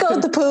poop. Let's go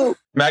with the poop.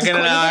 Megan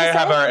and I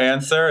have our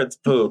answer. It's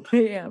poop.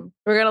 Yeah.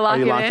 We're going to lock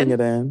it in. Are you locking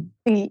it in?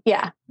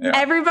 Yeah.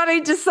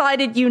 Everybody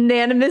decided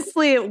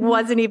unanimously, it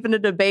wasn't even a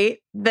debate,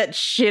 that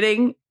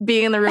shitting,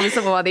 being in the room with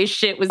someone while they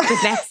shit was the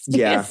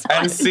nastiest.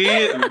 And see,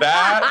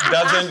 that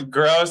doesn't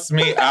gross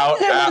me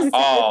out at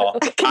all.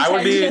 I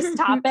would be this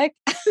topic.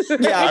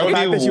 Yeah,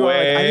 I would be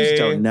way. I just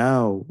don't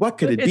know. What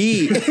could it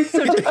be?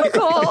 So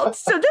difficult.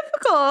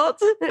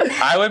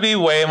 I would be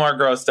way more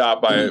grossed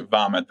out by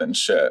vomit than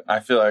shit.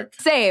 I feel like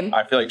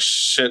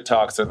shit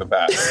talks are the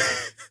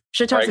best.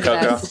 Shit talks are the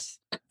Coco? best.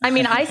 I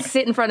mean, I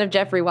sit in front of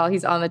Jeffrey while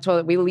he's on the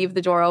toilet. We leave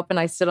the door open.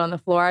 I sit on the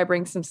floor. I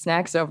bring some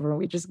snacks over and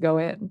we just go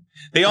in.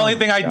 The only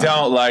thing I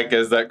don't like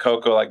is that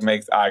Coco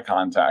makes eye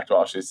contact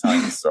while she's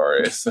telling the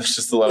story. So it's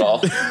just a little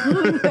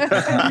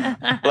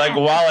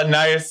while a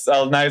nice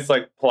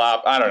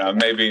plop. I don't know.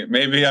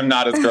 Maybe I'm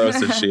not as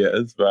gross as she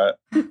is, but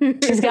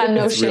she's got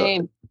no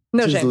shame.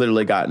 She's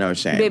literally got no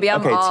shame. Baby,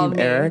 I'm all Team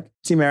Eric.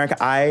 Team Eric,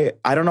 I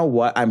don't know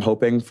what I'm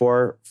hoping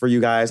for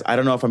you guys. I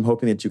don't know if I'm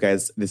hoping that you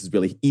guys, this is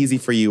really easy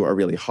for you or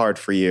really hard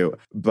for you,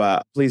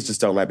 but please just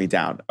don't let me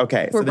down.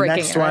 Okay, so the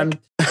next one,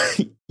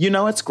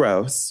 it's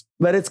gross,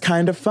 but it's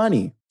kind of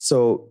funny.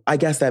 So I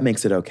guess that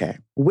makes it okay.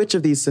 Which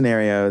of these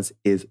scenarios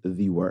is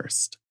the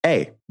worst?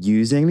 A,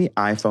 using the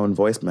iPhone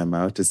voice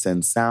memo to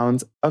send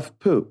sounds of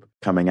poop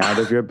coming out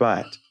of your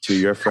butt to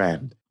your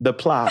friend. The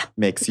plot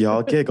makes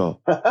y'all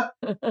giggle.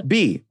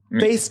 B,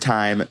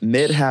 FaceTime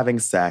mid having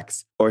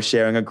sex or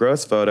sharing a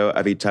gross photo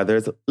of each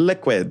other's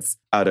liquids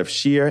out of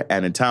sheer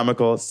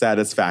anatomical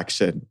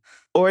satisfaction.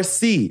 Or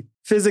C,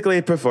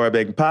 physically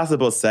performing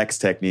possible sex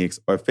techniques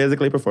or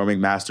physically performing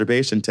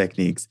masturbation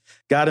techniques.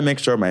 Gotta make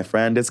sure my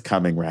friend is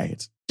coming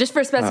right. Just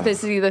for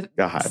specificity,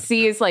 the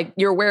C is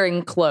you're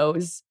wearing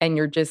clothes and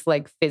you're just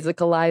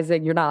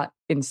physicalizing. You're not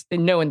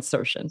no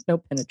insertions, no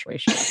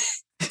penetration.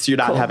 So you're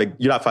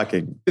not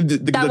fucking.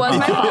 That was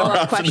my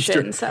follow-up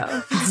question.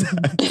 So,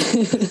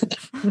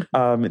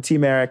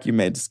 Team Eric, you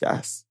may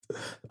discuss.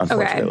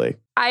 Unfortunately. Okay.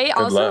 I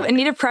also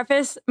need to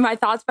preface my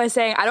thoughts by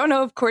saying, I don't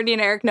know if Courtney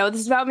and Eric know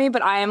this about me,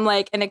 but I am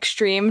an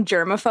extreme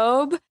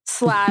germaphobe /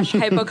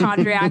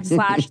 hypochondriac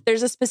 /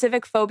 there's a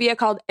specific phobia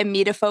called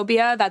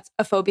emetophobia. That's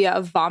a phobia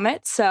of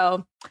vomit.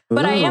 So,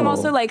 but I am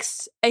also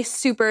a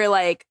super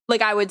I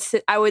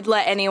would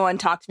let anyone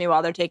talk to me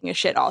while they're taking a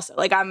shit also.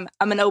 I'm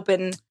an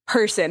open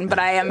person, but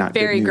I am not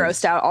very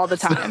grossed out all the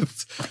time.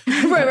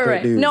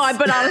 Right. No,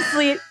 but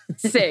honestly,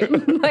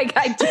 same.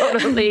 I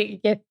totally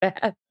get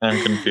that.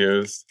 I'm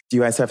confused. Do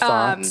you guys have thoughts?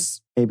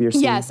 thoughts? A, B, or C?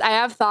 Yes, I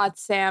have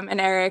thoughts, Sam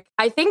and Eric.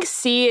 I think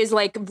C is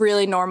like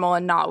really normal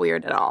and not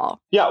weird at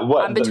all. Yeah,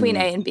 what? I'm between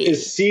A and B.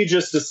 Is C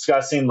just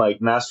discussing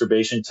like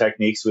masturbation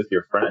techniques with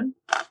your friend?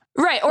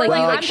 Right, or Well,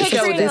 like I'm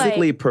picturing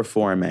physically like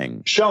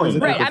performing. Showing.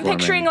 right. I'm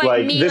picturing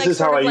like me this like is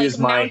how sort I of, like, use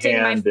my mounting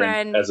hand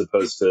friend. as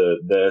opposed to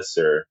this,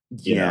 or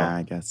you know.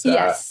 I guess so.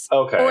 Yes.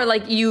 Okay. Or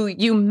like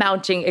you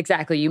mounting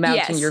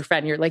Yes. your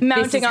friend. You're like,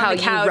 mounting this is on how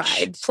the couch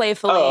you ride.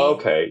 playfully. Oh,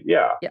 okay.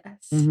 Yeah. Yes.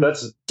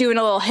 That's Doing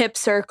a little hip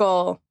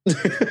circle.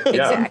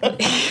 yeah.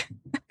 Exactly.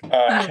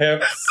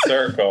 Hip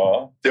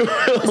circle. Is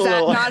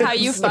that not how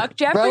you fuck,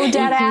 Jeffrey? Throw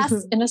dead ass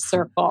in a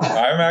circle.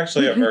 I'm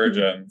actually a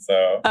virgin,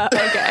 so.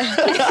 Okay.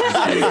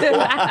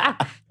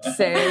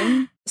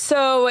 Same.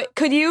 So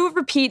could you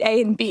repeat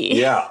A and B?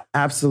 Yeah.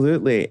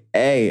 Absolutely.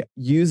 A,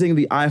 using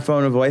the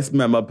iPhone voice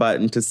memo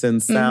button to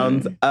send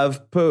sounds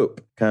of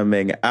poop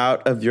coming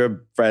out of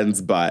your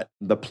friend's butt.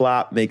 The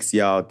plot makes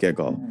y'all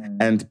giggle.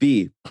 And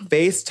B,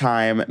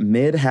 FaceTime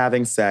mid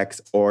having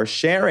sex or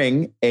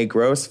sharing a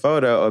gross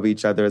photo of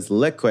each other's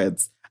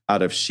liquids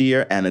out of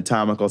sheer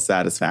anatomical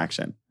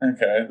satisfaction.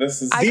 Okay,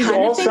 this is. These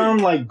all sound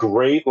like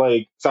great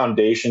like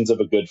foundations of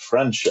a good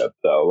friendship,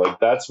 though. Like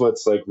that's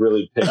what's like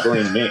really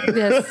pickling me.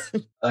 Yes.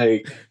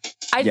 Like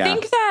I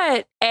think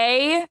that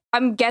A,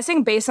 I'm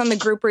guessing based on the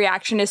group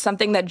reaction, is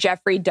something that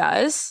Jeffrey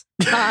does.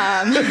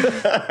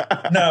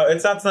 No,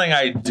 it's not something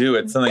I do.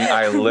 It's something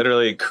I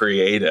literally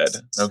created.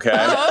 Okay.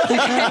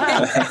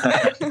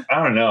 I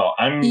don't know.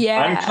 I'm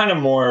kind of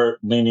more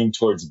leaning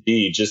towards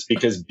B, just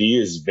because B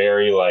is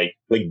very like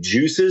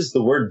juices.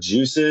 The word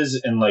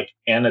juices and like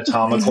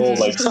anatomical,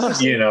 like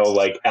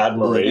like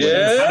admiration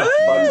kind of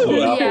fucks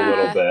me up a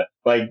little bit.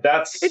 Like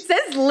that's It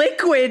says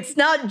liquids,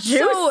 not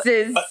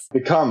juices.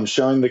 the cum,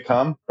 showing the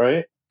cum,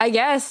 right? I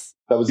guess.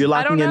 That was You're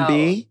locking in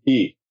B?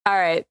 B. All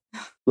right.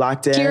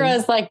 Locked in?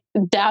 Kira's like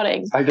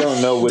doubting. I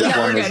don't know which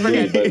one was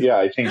B, but yeah,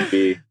 I think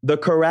B. The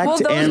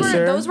correct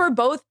answer. Those were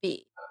both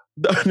B.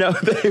 No,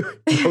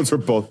 those were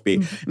both B.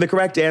 The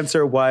correct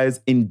answer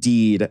was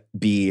indeed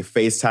B.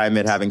 FaceTime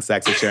it, having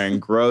sex or sharing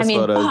gross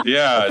photos.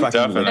 Yeah, of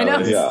fucking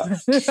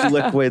definitely.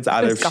 liquids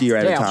out of sheer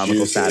Disgusting.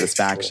 anatomical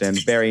satisfaction.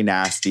 Very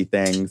nasty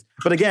things.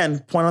 But again,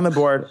 point on the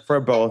board for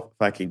both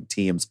fucking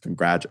teams.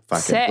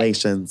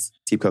 Congratulations.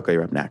 Team Coco,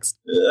 you're up next.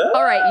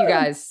 All right, you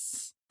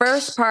guys.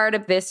 First part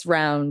of this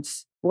round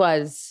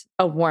was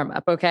a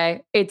warm-up,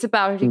 okay? It's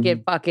about to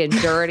get fucking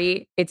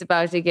dirty. It's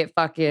about to get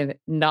fucking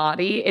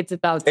naughty. It's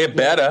about to It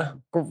better.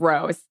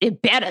 gross.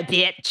 It better,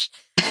 bitch.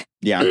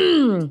 Yeah.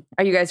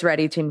 Are you guys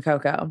ready, Team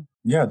Coco?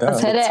 Yeah,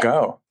 let's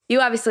go. You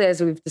obviously,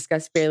 as we've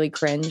discussed, barely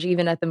cringe,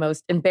 even at the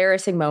most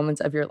embarrassing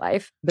moments of your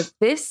life. But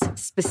this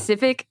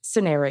specific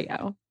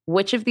scenario,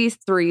 which of these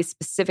three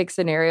specific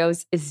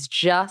scenarios is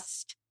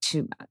just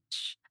too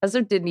much? I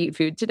also didn't eat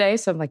food today,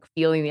 so I'm like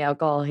feeling the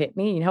alcohol hit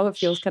me. You know, it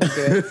feels kind of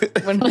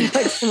good when it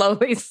like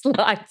slowly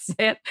slides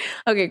in.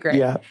 Okay, great.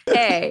 Yeah.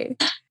 A,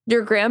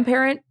 your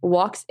grandparent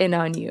walks in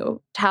on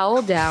you,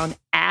 towel down,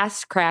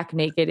 ass crack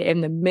naked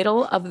in the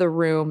middle of the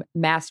room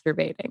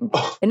masturbating.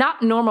 And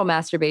not normal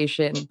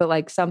masturbation, but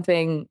like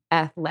something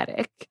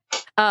athletic.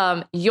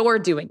 You're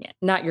doing it,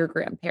 not your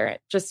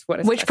grandparent. Just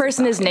what? Which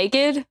person is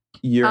naked?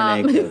 You're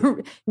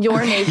naked.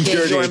 You're naked.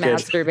 You're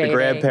masturbating. Your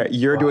grandparent.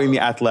 You're doing the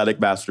athletic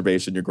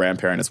masturbation. Your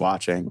grandparent is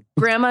watching.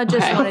 Grandma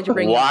just wanted to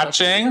bring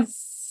watching.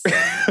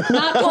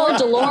 Not poor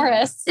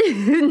Dolores.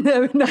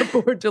 No, not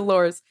poor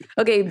Dolores.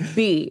 Okay,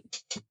 B,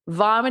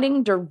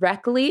 vomiting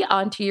directly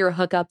onto your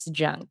hookup's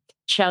junk.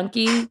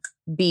 Chunky,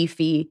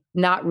 beefy,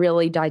 not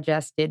really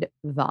digested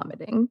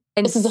vomiting.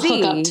 And This is a C,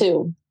 hookup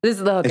too. This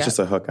is the hookup. It's just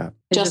a hookup.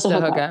 It's Just just a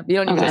a hookup. hookup. You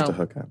don't even Just know. a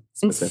hookup. And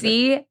Specific.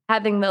 C,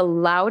 having the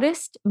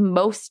loudest,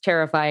 most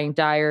terrifying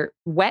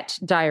wet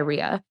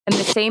diarrhea in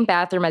the same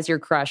bathroom as your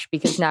crush,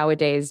 because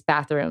nowadays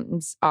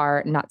bathrooms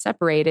are not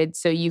separated.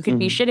 So you could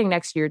be shitting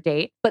next to your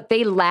date, but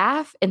they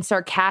laugh and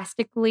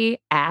sarcastically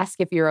ask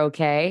if you're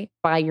okay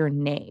by your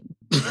name.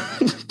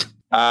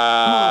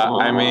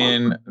 I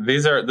mean,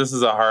 this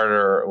is a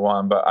harder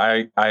one, but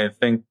I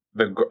think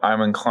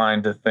I'm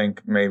inclined to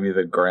think maybe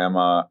the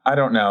grandma. I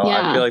don't know.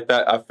 Yeah. I feel like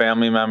that a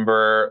family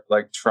member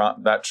like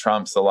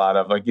trumps a lot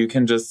of like you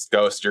can just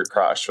ghost your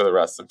crush for the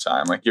rest of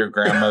time. Like your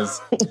grandma's.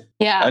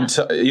 Yeah.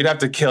 Until you'd have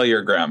to kill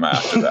your grandma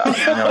after that.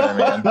 You know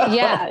what I mean?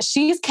 Yeah.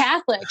 She's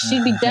Catholic.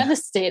 She'd be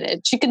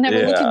devastated. She could never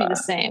look at me the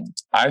same.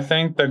 I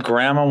think the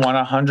grandma won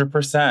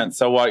 100%.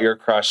 So what your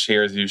crush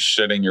hears you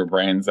shitting your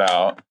brains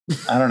out.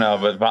 I don't know,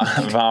 but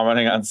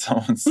vomiting on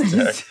someone's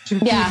stick.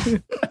 Yeah.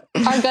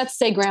 Our guts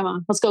say grandma.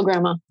 Let's go,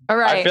 grandma. All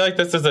right. I feel like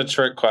this is a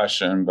trick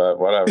question, but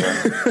whatever.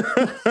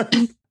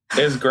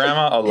 Is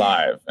grandma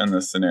alive in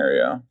this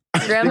scenario?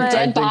 Grandma,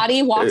 Dead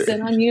body walks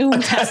in on you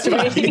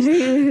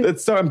masturbating.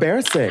 It's so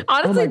embarrassing.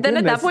 honestly, Oh my then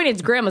at that goodness. point,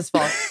 it's grandma's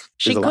fault.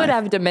 She She's could alive.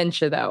 have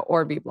dementia, though,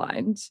 or be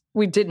blind.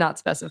 We did not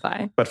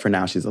specify. But for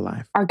now, she's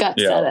alive. Our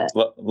guts said Yeah.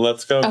 it.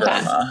 Let's go, Okay.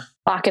 grandma.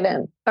 Lock it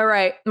in. All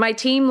right. My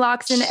team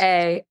locks in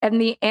A, and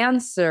the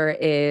answer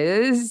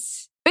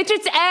is B. Bitch,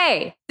 it's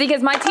A,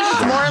 because my team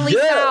is morally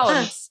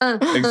sound.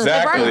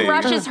 Exactly. If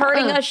our crush is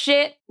hurting us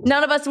shit,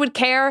 none of us would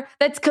care.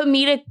 That's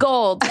comedic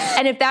gold.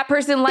 And if that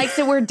person likes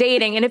it, we're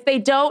dating. And if they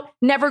don't,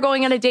 never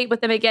going on a date with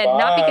them again. Bye.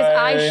 Not because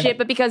I shit,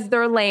 but because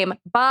they're lame.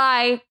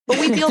 Bye. But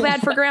we feel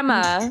bad for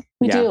grandma.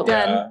 We do.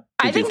 Yeah.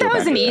 I think that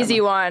was an easy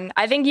one.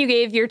 I think you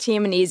gave your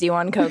team an easy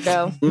one,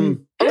 Coco.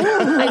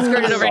 I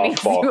skirted over an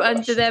easy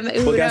one to them.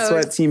 Well, guess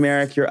what, Team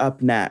Eric? You're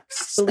up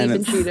next. Believe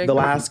in it's cheating. the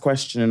last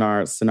question in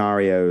our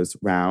scenarios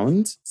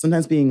round.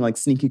 Sometimes being like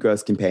sneaky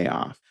gross can pay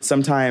off.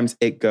 Sometimes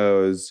it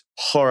goes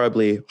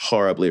horribly,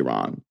 horribly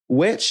wrong.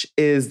 Which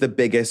is the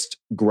biggest,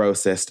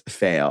 grossest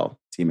fail,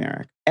 Team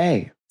Eric?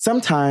 A,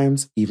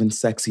 sometimes even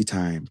sexy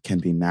time can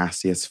be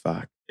nasty as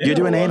fuck. You're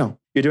doing anal.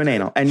 You're doing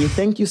anal. And you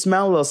think you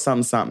smell a little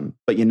something, something.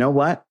 But you know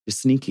what? You're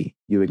sneaky.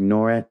 You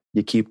ignore it.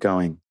 You keep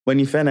going. When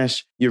you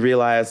finish, you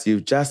realize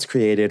you've just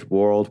created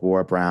World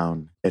War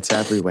Brown. It's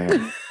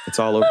everywhere. It's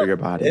all over your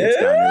body. It's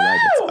down your leg.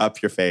 It's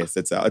up your face.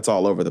 It's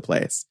all over the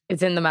place.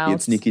 It's in the mouth. You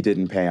sneaky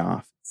didn't pay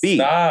off. B.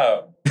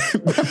 Stop.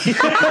 Did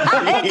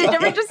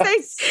you just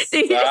say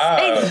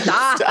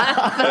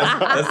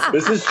stop?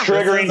 This is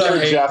triggering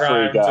for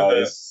Jeffrey,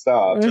 guys.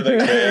 Stop. To the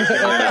gay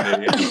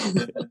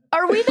community.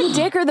 Are we the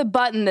dick or the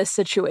butt in this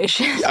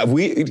situation?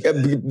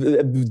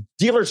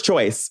 Dealer's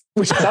choice.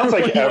 Which Sounds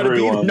like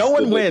everyone. No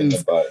one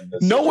wins.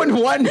 No one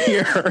won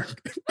here.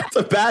 It's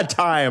a bad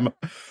time.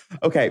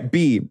 Okay,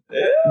 B.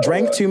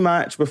 Drank too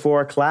much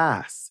before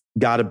class.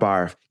 Got a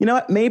barf. You know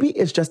what? Maybe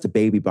it's just a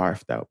baby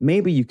barf, though.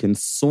 Maybe you can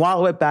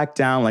swallow it back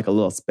down like a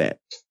little spit.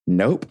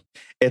 Nope.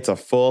 It's a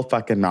full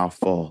fucking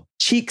mouthful.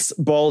 Cheeks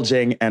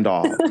bulging and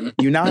all.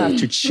 You now have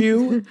to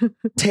chew,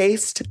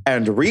 taste,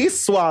 and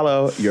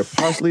re-swallow your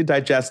partially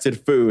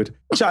digested food,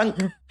 chunk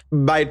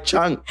by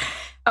chunk.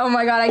 Oh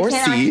my God, I Or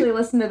can't C. actually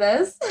listen to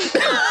this.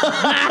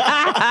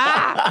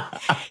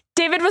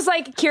 David was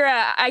like,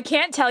 Kira, I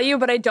can't tell you,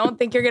 but I don't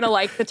think you're going to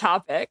like the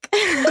topic.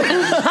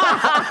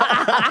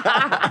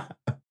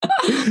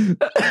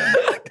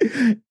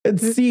 And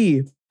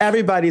C,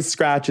 everybody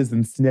scratches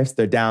and sniffs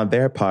down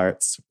their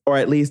parts. Or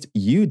at least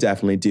you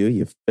definitely do,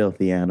 you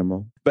filthy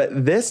animal.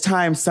 But this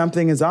time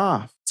something is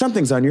off.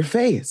 Something's on your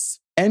face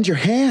and your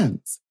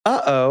hands.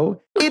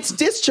 Uh-oh, it's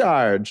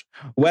discharge.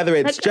 Whether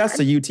it's just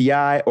a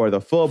UTI or the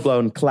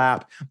full-blown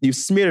clap, you've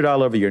smeared it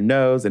all over your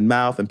nose and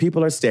mouth and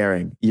people are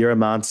staring. You're a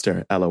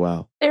monster,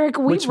 LOL. Eric,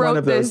 we Which wrote one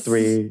of those this.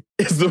 three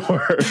is the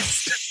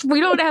worst? We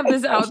don't have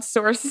this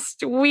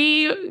outsourced.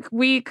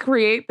 We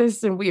create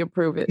this and we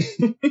approve it.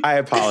 I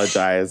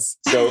apologize.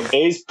 So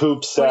A's poop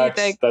What do you sex.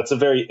 think? That's a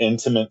very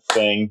intimate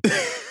thing.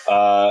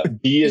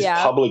 B is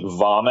Yeah. public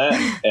vomit,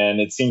 and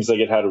it seems like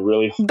it had a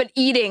really But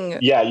eating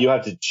you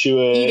have to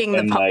chew it Eating the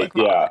and public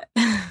like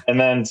And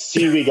then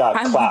C, we got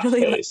I'm clap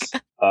really face.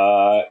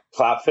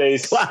 Clap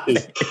face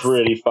is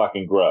pretty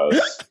fucking gross.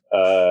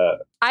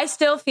 I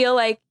still feel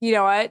like, you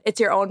know what? It's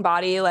your own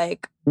body.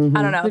 Like, Mhm.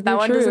 I don't know. Could be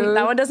true.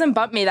 That one doesn't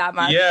bump me that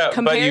much. Yeah, but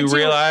compared you to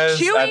realize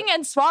chewing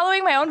and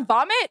swallowing my own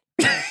vomit.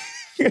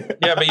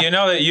 Yeah, but you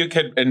know that you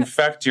could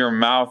infect your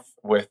mouth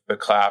with the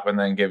clap and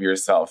then give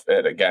yourself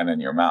it again in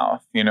your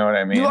mouth. You know what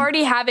I mean? You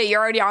already have it. You're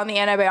already on the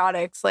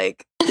antibiotics.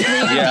 Like,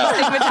 Yeah.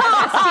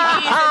 stigmatized STDs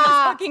in this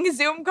fucking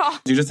Zoom call.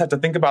 You just have to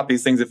think about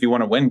these things if you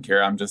want to win,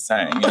 Kira. I'm just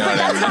saying. You know what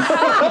I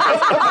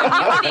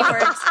mean? Immunity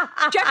works.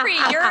 Jeffrey,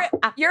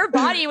 your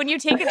body, when you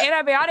take an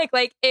antibiotic,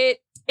 like it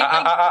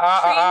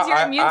trains your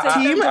immune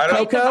system. Team to fight the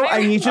Coco, virus.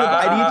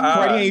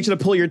 I need you to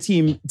pull your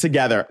team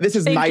together. This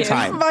is Thank my you.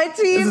 time. My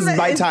team This is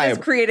my time. is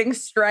creating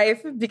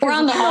strife because We're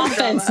on the of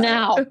offense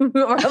now.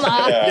 We're on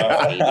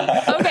the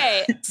offense.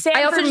 Okay, Sam,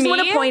 I also for just me,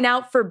 want to point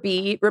out for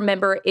B,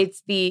 remember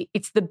it's the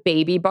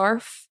baby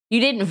barf. You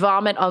didn't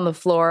vomit on the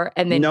floor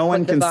and then No put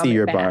one the can see vomit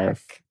your back.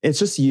 barf. It's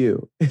just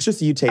you. It's just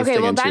you tasting. Okay,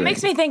 well, and that chewing.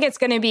 makes me think it's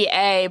going to be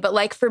A. But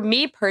like for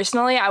me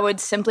personally, I would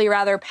simply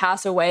rather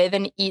pass away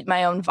than eat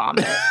my own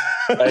vomit.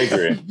 I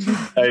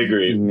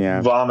agree.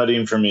 Yeah.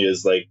 Vomiting for me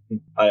is like,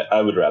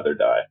 I would rather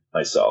die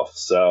myself.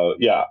 So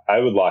yeah, I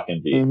would lock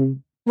in B. Mhm.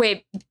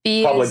 Wait,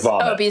 B Public is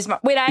vomit. Oh, B's.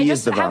 Wait, I B is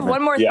just the have vomit.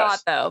 one more Yes.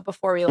 thought though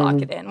before we lock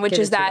Mhm. it in, which Give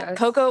is it to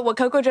that us. what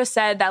Coco just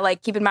said, that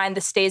like keep in mind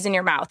this stays in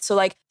your mouth. So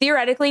like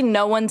theoretically,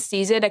 no one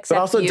sees it except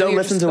But also, you. don't You're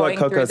listen just to what going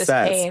through Coco this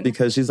says pain.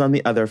 because she's on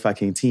the other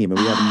fucking team, and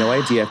we have no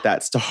idea if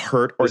that's to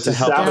hurt or This to is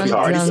help. We sabotage.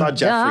 already saw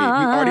Jeffrey. We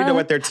already know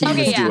what their team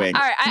Okay, is yeah. doing.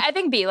 All right, I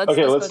think B.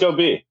 Okay, let's go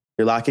B.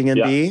 You're locking in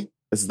Yeah. B.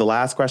 This is the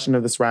last question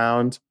of this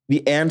round.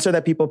 The answer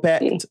that people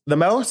picked the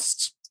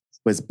most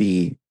was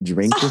B.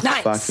 Drink your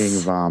Nice. fucking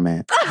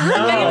vomit.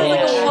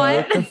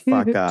 What? Shut the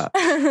fuck up.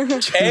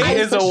 A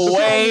is a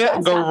way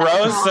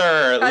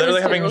grosser. Literally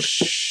is having true.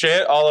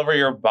 shit all over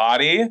your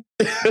body.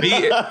 B,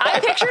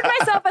 I pictured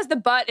myself as the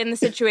butt in the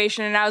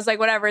situation, and I was like,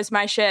 whatever, it's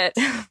my shit.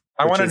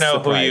 I want to is know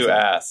who you surprising.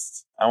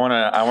 asked. I want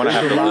to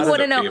have the We list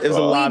wanna of know.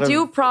 people. We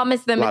do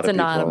promise them it's of people.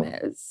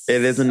 anonymous.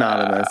 It is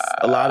anonymous.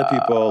 A lot of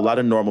people, a lot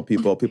of normal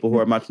people who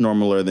are much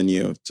normaler than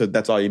you. So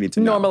that's all you need to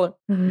know. Normaler.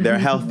 They're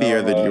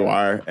healthier than you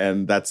are,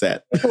 and that's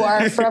it. Who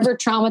are forever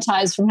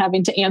traumatized from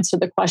having to answer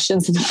the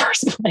questions in the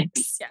first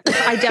place.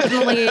 I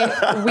definitely,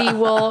 we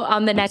will,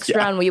 on the next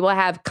round, we will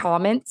have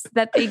comments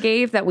that they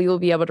gave that we will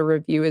be able to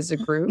review as a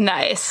group.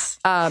 Nice.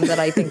 That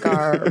I think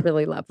are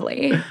really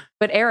lovely.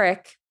 But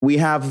Eric. We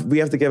have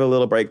to give a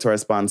little break to our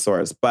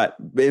sponsors. But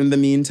in the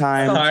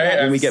meantime,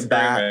 when we get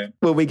back,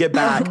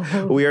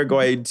 we are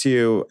going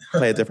to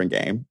play a different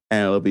game.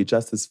 And it'll be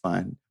just as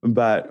fun.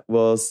 But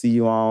we'll see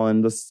you all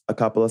in just a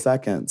couple of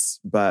seconds.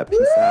 But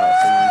peace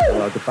out.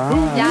 Hello, goodbye.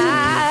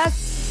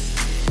 Yes.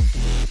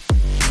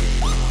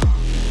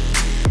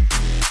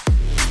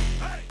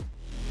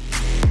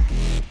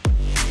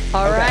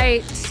 All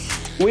right.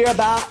 We are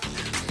back.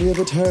 We have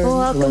returned.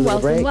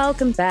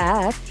 Welcome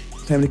back.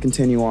 Time to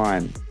continue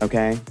on,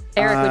 okay?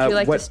 Eric, would you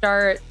like to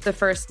start the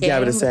first game? Yeah, I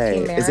was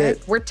going to say,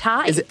 we're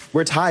tied.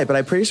 We're tied, but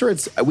I'm pretty sure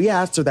we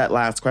answered that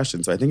last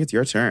question, so I think it's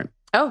your turn.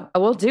 Oh,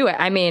 we'll do it.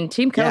 I mean,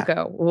 Team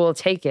Coco will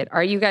take it.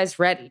 Are you guys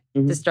ready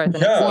to start the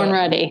next game? Born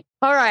ready.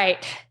 All right.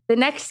 The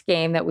next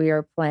game that we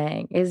are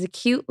playing is a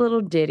cute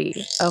little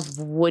ditty of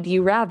Would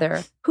You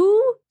Rather.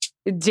 Who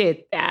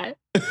did that?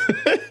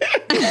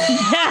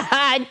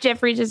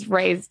 Jeffrey just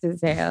raised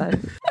his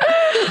hand.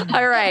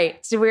 All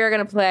right. So we are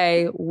going to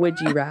play Would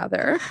You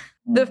Rather.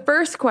 The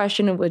first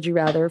question of Would You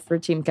Rather for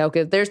Team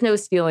Coco, there's no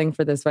stealing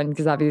for this one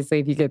because obviously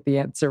if you get the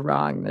answer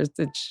wrong,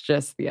 it's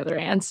just the other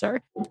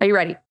answer. Are you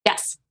ready?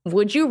 Yes.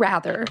 Would you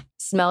rather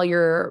smell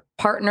your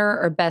partner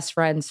or best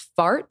friend's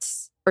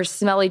farts or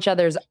smell each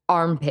other's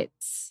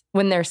armpits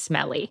when they're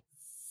smelly?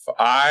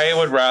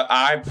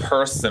 I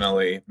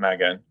personally,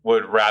 Megan,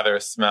 would rather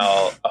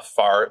smell a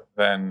fart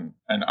than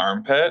an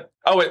armpit.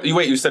 Oh, wait,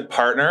 you said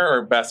partner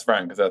or best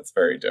friend? Because that's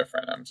very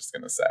different, I'm just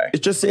going to say.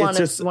 It's just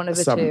one of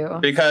the two.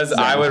 Because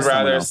I would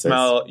rather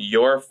smell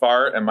your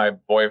fart and my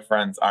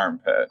boyfriend's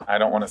armpit. I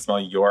don't want to smell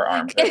your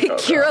armpit.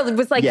 Kira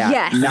was like,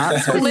 yes. Not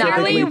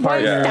specifically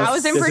partners.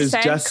 1000% This is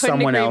just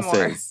someone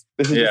else's.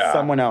 This is just Yeah.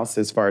 someone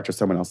else's farts or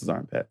someone else's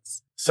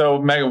armpits.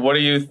 So, Megan, what do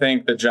you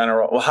think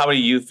how do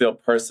you feel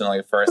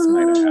personally first,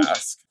 might I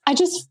ask?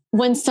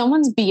 When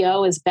someone's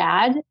BO is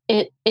bad,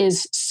 it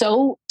is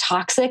so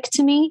toxic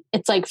to me.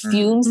 It's like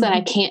fumes that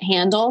I can't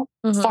handle.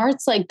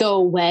 Farts like go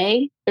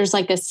away. There's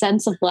like a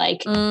sense of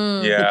like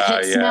the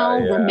pit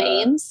smell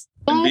remains.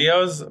 And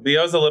BO's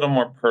a little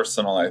more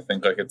personal, I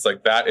think. Like it's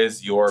like that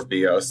is your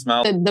BO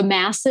smell. The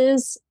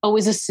masses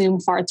always assume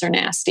farts are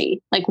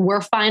nasty. Like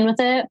we're fine with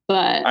it,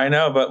 but I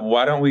know. But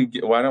why don't we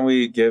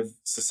give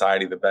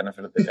society the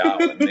benefit of the doubt?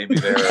 And maybe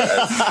they're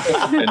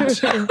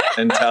as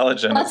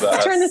intelligent as us.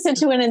 Let's turn this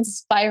into an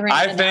inspiring.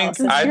 I think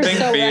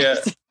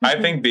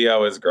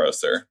BO is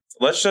grosser.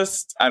 Let's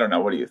just, I don't know.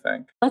 What do you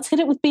think? Let's hit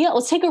it with BO.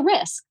 Let's take a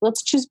risk.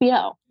 Let's choose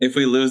BO. If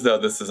we lose, though,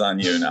 this is on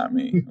you, not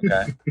me.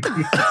 Okay.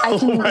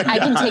 I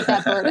can take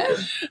that burden.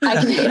 I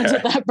can handle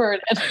that burden.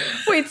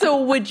 Wait,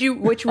 so which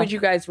would you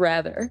guys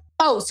rather?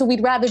 Oh, so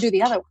we'd rather do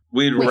the other one.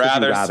 We'd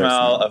rather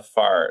smell a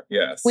fart.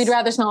 Yes. We'd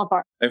rather smell a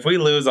fart. If we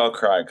lose, I'll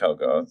cry,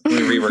 Coco.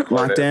 We re-record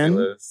Locked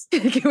in?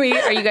 If we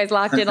lose. Are you guys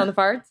locked in on the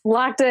farts?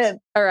 Locked in.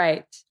 All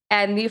right.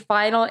 And the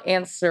final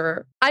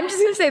answer, I'm just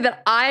going to say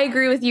that I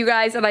agree with you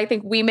guys and I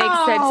think we make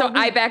sense. So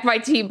I back my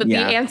team, but the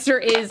answer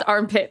is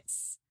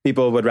armpits.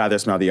 People would rather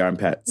smell the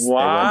armpits.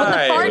 Why? But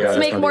the farts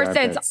make more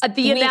sense.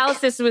 The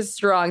analysis was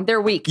strong.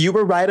 They're weak. You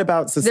were right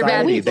about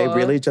society. They people.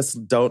 really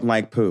just don't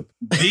like poop.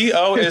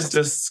 BO is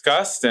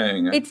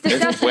disgusting. It's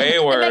disgusting. It's way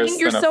worse. And Megan,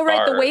 you're than so a right.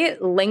 fart. The way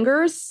it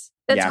lingers,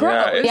 that's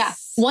gross. Yeah.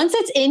 Once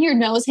it's in your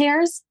nose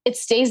hairs, it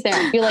stays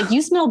there. You're like,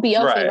 you smell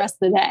BO for the rest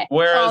of the day.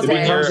 Whereas it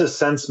becomes a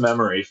sense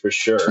memory for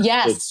sure.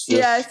 Yes. It's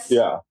just,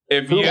 yeah.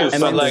 If you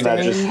something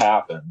that just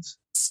happens.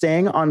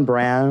 Staying on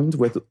brand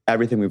with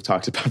everything we've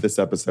talked about this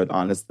episode,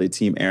 honestly,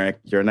 Team Eric,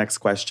 your next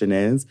question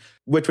is,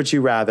 which would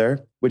you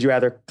rather? Would you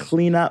rather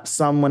clean up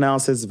someone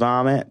else's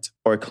vomit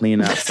or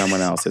clean up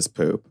someone else's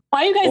poop?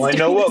 Why are you guys I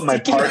know what my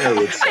partner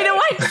would say. I know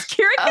why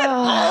Kira get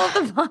all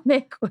the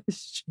vomit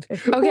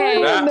questions.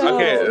 Okay.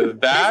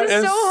 That This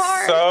is so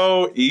hard.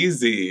 so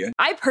easy.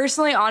 I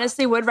personally,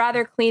 honestly, would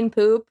rather clean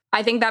poop.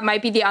 I think that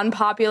might be the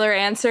unpopular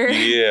answer.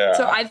 Yeah.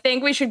 So I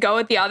think we should go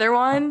with the other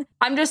one.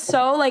 I'm just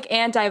so like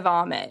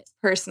anti-vomit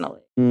personally.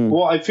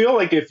 Well, I feel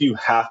like if you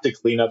have to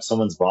clean up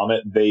someone's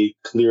vomit, they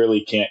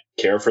clearly can't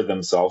care for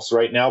themselves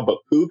right now. But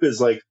poop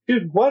is like,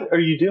 dude, what are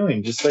you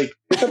doing? Just like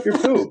pick up your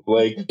poop.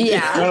 Like,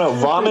 yeah. No,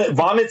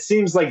 vomit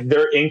seems like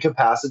they're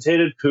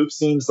incapacitated. Poop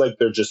seems like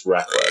they're just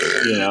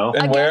reckless, you know?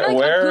 And Again,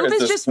 where poop is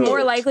this just poop?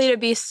 more likely to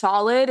be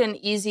solid and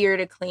easier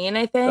to clean,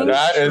 I think.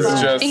 That is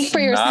just Think for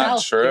not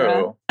yourself,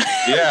 true.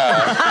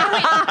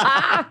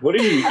 Yeah. What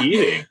are you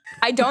eating?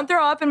 I don't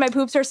throw up and my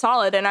poops are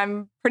solid and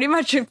I'm pretty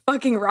much a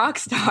fucking rock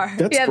star.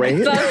 That's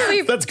great.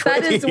 That's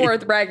great. That is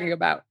worth bragging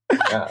about.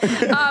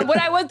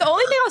 The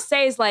only thing I'll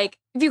say is like,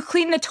 if you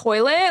clean the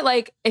toilet,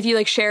 like if you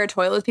like share a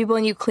toilet with people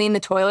and you clean the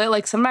toilet,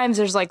 like sometimes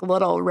there's like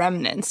little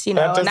remnants, and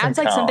that's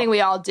like something we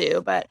all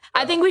do. But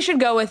I think we should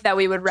go with that.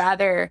 We would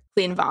rather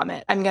clean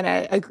vomit. I'm going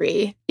to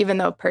agree, even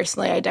though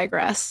personally I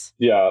digress.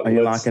 Yeah.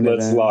 Let's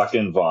lock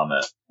in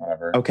vomit.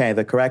 Whatever. Okay.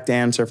 The correct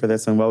answer for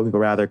this one, what would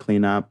people rather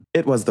clean up?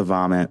 It was the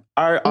vomit.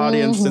 Our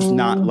audience does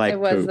not like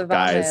poop,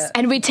 guys.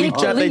 And we take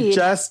the lead. They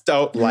just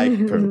don't like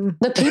poop.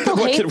 The people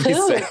what hate can we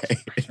say?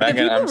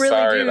 Megan, I'm really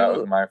sorry. That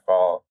was my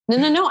fault.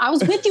 No. I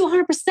was with you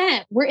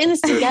 100%. We're in this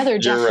together,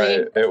 Jeffrey.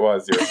 You're right. It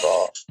was your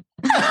fault.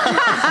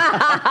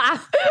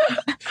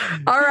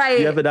 All right.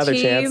 You have another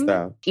chance,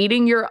 though.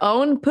 Eating your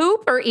own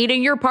poop or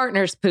eating your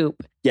partner's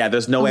poop? Yeah,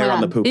 there's no air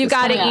on the poop. You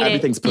got to eat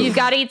Everything's it. poop. You've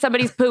got to eat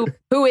somebody's poop.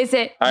 Who is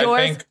it?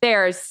 Yours?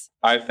 Theirs?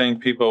 I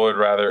think people would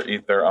rather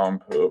eat their own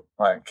poop.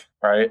 Like,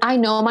 right? I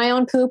know my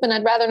own poop and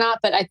I'd rather not,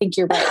 but I think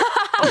you're right.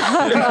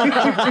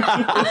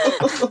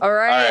 All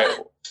right.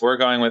 We're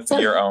going with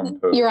your own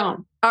poop. Your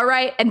own. All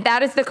right. And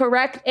that is the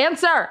correct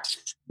answer.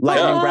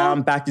 Lightning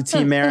round, back to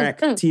Team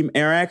Eric. Team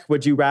Eric,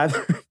 would you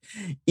rather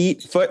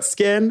eat foot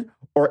skin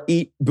or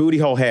eat booty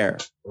hole hair?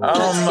 What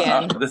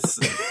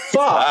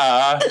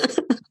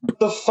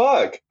the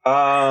fuck?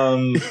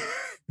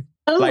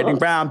 Lightning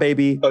brown,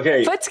 baby.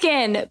 Okay. Foot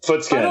skin.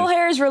 Butthole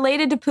hair is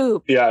related to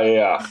poop.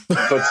 Yeah.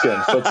 Foot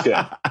skin.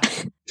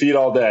 Feet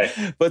all day.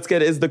 Foot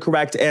skin is the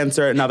correct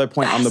answer. Another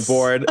point on the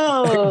board.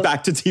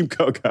 Back to Team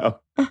Coco.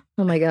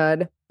 Oh my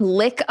God.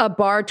 Lick a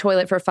bar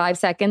toilet for 5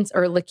 seconds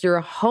or lick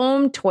your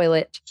home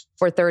toilet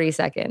for 30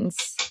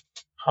 seconds.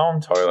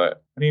 Home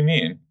toilet? What do you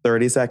mean?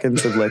 30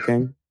 seconds of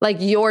licking? Like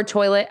your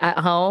toilet at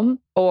home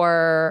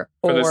or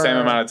for the same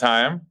amount of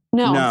time?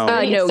 No.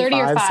 30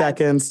 or 5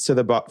 seconds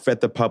to fit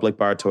the public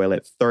bar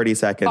toilet, 30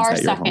 seconds bar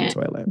at your home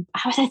toilet.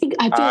 I think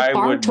I feel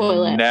bar would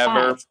toilet.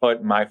 Never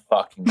put my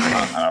fucking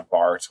tongue on a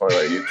bar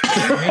toilet. You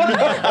kidding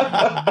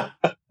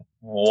me?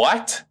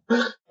 What?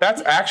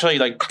 That's actually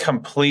like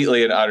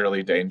completely and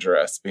utterly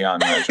dangerous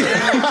beyond measure.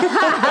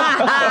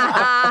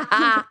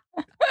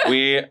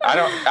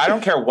 I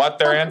don't care what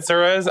their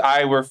answer is.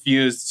 I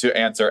refuse to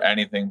answer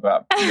anything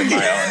but my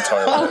own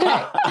toilet.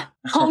 Okay.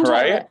 Home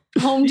right? toilet.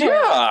 Home toilet.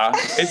 Yeah,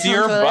 it's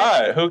your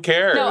butt. Who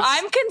cares? No,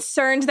 I'm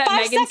concerned that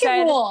Megan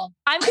said.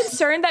 I'm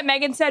concerned that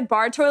Megan said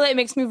bar toilet. It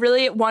makes me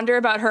really wonder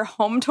about her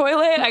home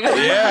toilet.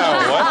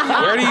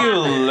 Where do you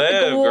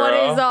live, girl? What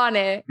is on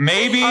it?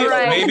 Maybe if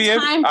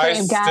I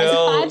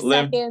still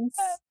live.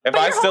 If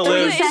I still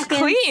live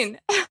clean.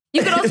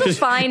 You could also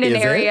find an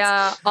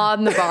area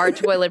on the bar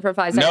toilet for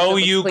 5 seconds. No,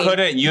 you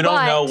couldn't. You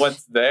don't know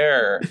what's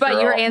there.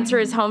 But your answer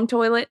is home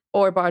toilet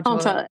or bar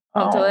toilet?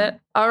 Home toilet.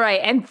 All right.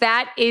 And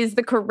that is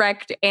the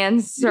correct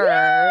answer.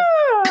 Yeah.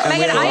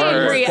 Megan, I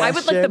agree. I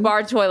would lick the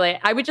bar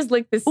toilet. I would just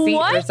lick the seat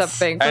or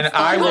something. And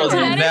I will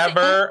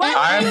never.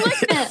 You lick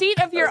the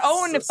seat of your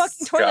own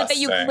fucking toilet that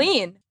you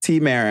clean.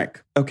 Team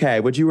Eric.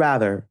 Okay. Would you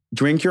rather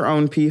drink your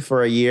own pee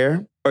for a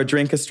year or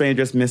drink a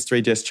stranger's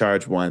mystery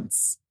discharge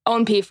once?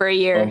 Own pee for a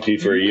year. Own pee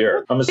for a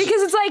year. Because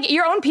it's like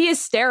your own pee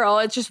is sterile.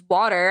 It's just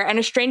water. And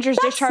a stranger's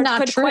discharge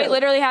could quite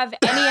literally have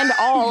any and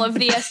all of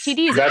the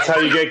STDs. That's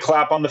how you get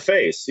clap on the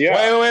face. Yeah.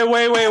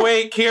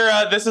 Wait,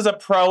 Kira. This is a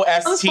pro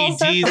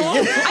STD.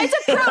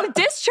 It's a pro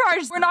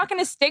discharge. We're not going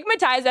to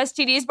stigmatize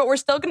STDs, but we're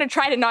still going to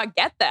try to not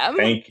get them.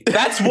 Thank you.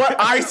 That's what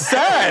I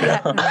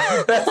said.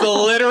 That's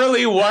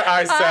literally what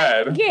I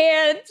said. I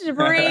can't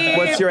breathe.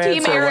 What's your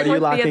answer? What are you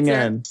locking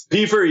in?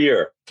 Pee for a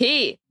year.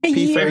 Pee.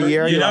 Pee for a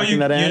year? You locking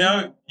that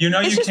in? You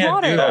can't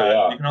water. do that. Oh,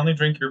 yeah. You can only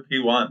drink your pee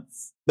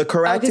once. The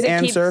correct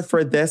answer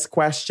for this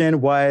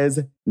question was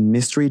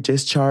mystery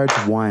discharge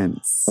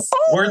once.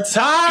 We're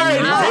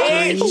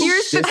tied.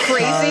 Here's the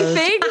crazy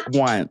thing.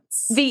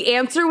 Once. The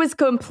answer was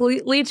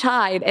completely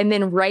tied. And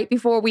then right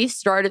before we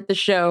started the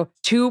show,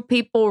 2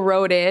 people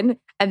wrote in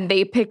and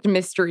they picked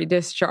mystery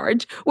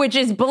discharge, which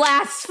is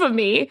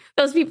blasphemy.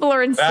 Those people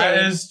are insane.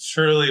 That is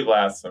truly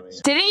blasphemy.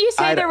 Didn't you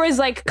say there was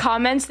like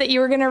comments that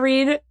you were going to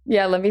read?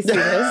 Yeah, let me see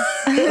this.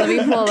 Let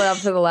me pull it up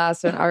for the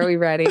last one. Are we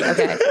ready?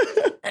 Okay.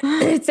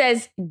 It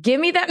says, give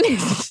me that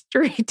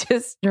mystery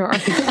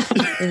discharge.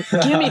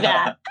 Give me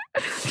that.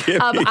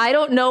 I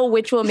don't know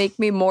which will make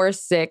me more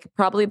sick.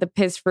 Probably the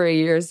piss for a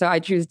year. So I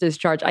choose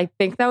discharge. I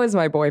think that was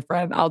my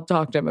boyfriend. I'll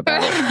talk to him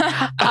about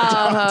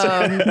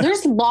it.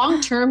 There's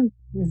long-term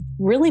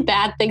really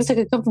bad things that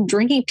could come from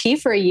drinking pee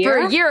for a year. For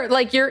a year,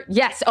 like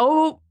yes.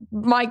 Oh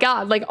my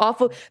God, like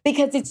awful,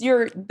 because it's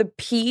the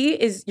pee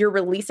is you're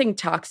releasing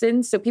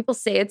toxins. So people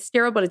say it's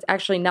sterile, but it's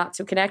actually not.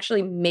 So it can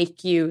actually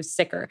make you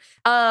sicker.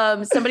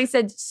 Somebody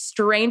said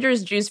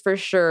stranger's juice for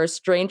sure.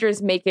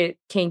 Strangers make it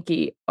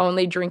kinky.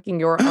 Only drinking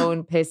your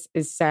own piss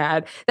is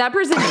sad. That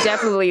person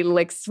definitely.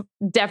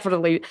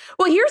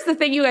 Well, here's the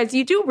thing, you guys.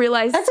 You do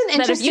realize that's an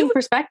interesting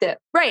perspective,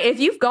 right? If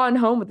you've gone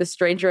home with a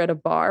stranger at a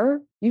bar,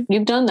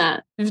 You've done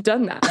that. You've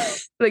done that.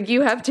 Like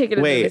you have taken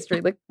in the mystery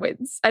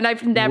liquids. And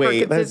I've never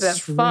considered that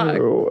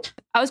fuck.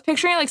 I was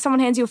picturing like someone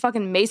hands you a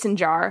fucking mason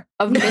jar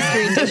of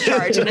mystery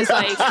discharge and it's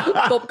like,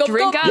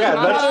 drink up. Yeah,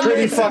 that's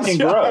pretty fucking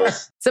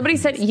gross. Somebody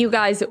said, you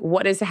guys,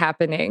 what is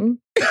happening?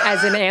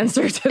 As an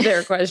answer to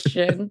their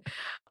question.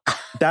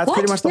 That's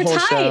pretty much the whole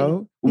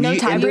show. No we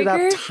ended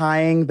up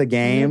tying the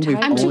game. We've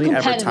only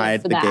ever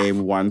tied the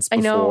game once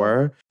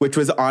before, which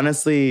was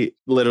honestly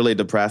literally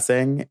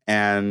depressing.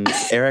 And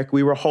Eric,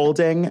 we were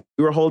holding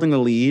the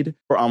lead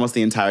for almost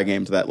the entire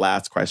game to that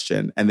last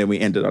question, and then we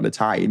ended on a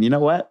tie. And you know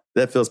what?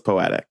 That feels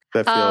poetic.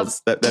 That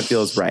feels that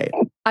feels right.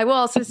 I will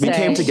also say we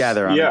came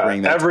together on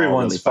agreeing that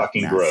everyone's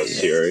fucking gross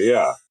here.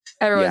 Yeah.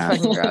 Everyone's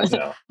fucking gross.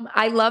 Yeah.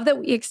 I love that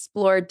we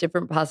explored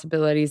different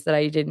possibilities that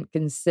I didn't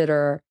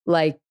consider,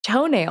 like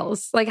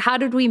toenails. Like, how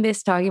did we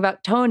miss talking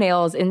about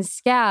toenails and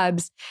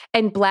scabs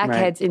and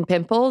blackheads and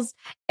pimples?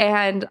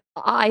 And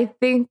I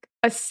think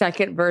a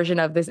second version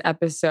of this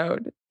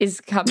episode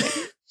is coming.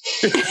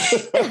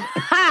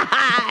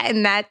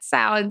 And that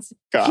sounds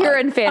pure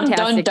and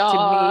fantastic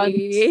to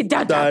me.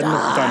 Dun, dun,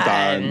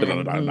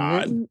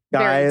 dun.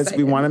 Guys,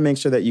 we want to make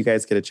sure that you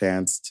guys get a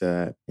chance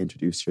to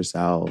introduce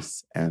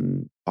yourselves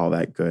and all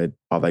that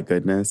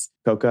goodness.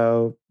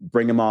 Coco,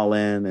 bring them all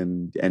in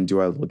and do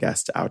our little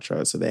guest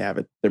outro so they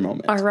have their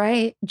moment. All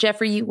right.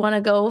 Jeffrey, you want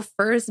to go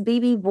first,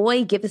 baby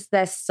boy? Give us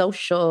that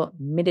social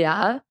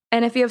media.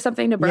 And if you have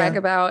something to brag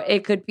about,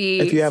 it could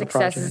be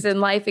successes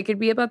in life. It could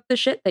be about the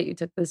shit that you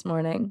took this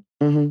morning.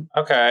 Mm-hmm.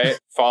 Okay.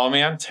 Follow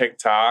me on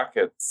TikTok.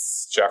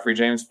 It's Jeffrey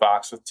James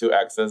Fox with 2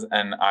 X's,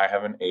 and I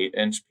have an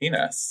 8-inch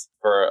penis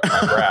for my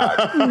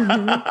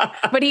brag.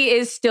 But he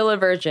is still a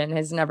virgin,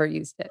 has never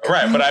used it.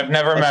 Right, but I've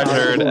never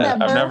measured.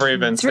 I've never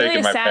even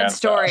taken my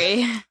pants off. It's really a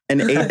sad story. An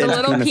 8-inch the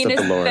little penis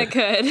of the Lord. that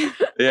could.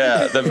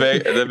 Yeah,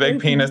 the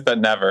big penis that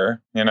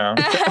never, you know.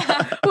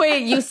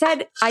 Wait,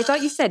 I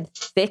thought you said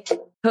thick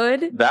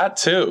could. That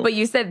too. But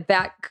you said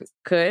that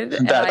could.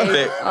 That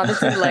thick.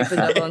 Honestly like the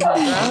double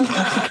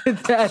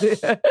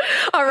entendre.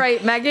 All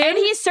right, Megan. And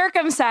he's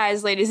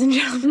circumcised, ladies and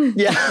gentlemen.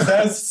 Yeah.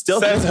 Says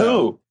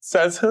who?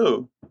 Says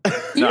who?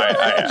 You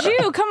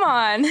Jew, come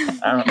on.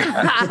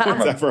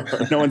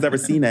 No one's ever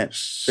seen it.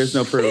 There's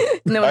no proof.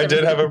 I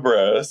did have a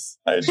breast.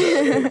 I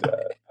did.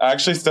 I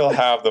actually still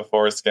have the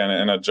foreskin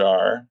in a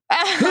jar.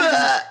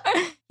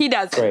 He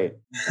does. Great.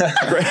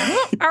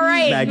 All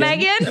right,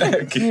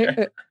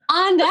 Megan.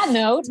 On that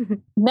note,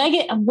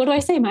 Megan, what do I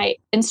say? My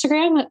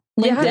Instagram?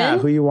 LinkedIn? Yeah,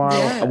 who you are.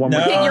 Yeah. Your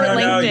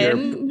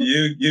LinkedIn.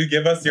 You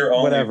give us your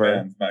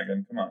OnlyFans,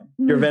 Megan. Come on.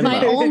 Your Venmo. My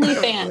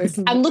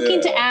OnlyFans. I'm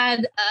looking to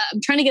add, I'm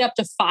trying to get up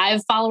to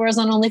 5 followers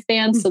on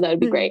OnlyFans, so that would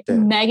be great.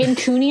 Megan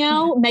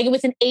Cuneo, Megan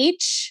with an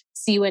H,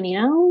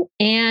 Cuneo.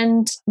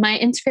 And my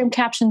Instagram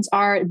captions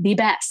are the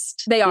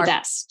best. They are. The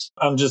best.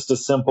 I'm just a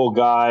simple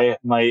guy.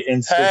 My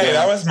Instagram. Hey,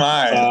 that was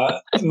mine.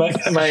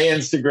 My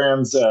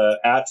Instagram's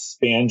at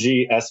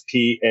Spangie,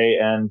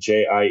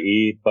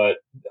 SPANJIE, but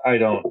I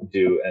don't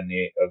do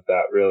any of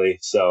that really.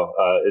 So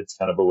it's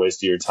kind of a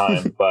waste of your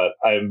time, but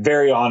I'm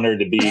very honored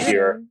to be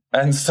here.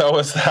 And so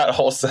is that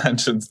whole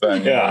sentence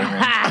then.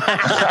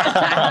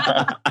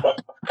 Yeah.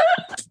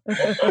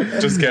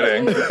 Just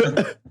kidding.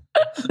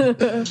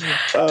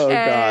 Oh,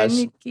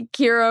 gosh.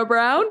 Kira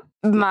Brown?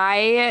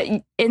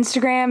 My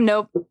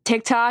Instagram,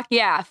 TikTok.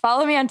 Yeah,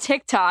 follow me on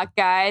TikTok,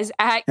 guys,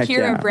 at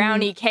Kira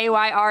Brownie,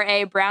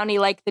 Kyra Brownie,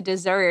 like the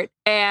dessert.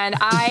 And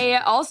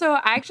I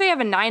actually have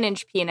a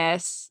 9-inch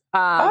penis.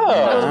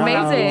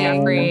 Amazing.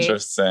 Jeffrey.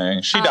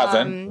 Interesting. She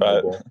doesn't,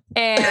 but.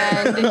 And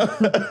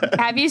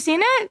have you seen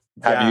it?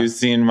 Have you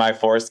seen my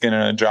foreskin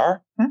in a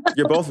jar?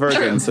 You're both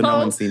virgins, so no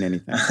one's seen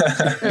anything.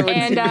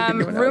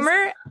 And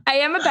rumor, I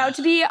am about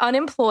to be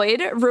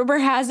unemployed. Rumor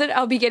has it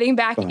I'll be getting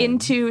back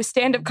into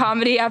stand-up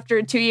comedy after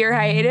a 2-year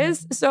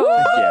hiatus. So put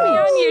me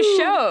on your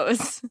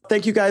shows.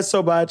 Thank you guys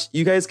so much.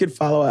 You guys can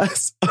follow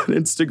us on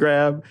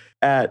Instagram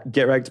at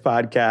Get Wrecked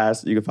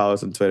Podcast. You can follow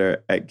us on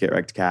Twitter at Get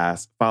Wrecked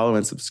Cast. Follow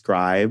and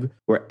subscribe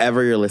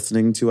wherever you're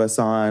listening to us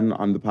on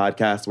the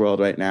podcast world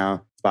right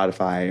now.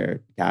 Spotify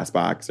or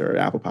Castbox or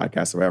Apple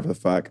Podcasts or wherever the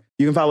fuck.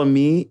 You can follow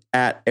me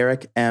at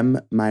Eric M.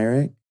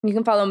 Myrick. You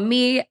can follow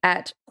me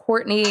at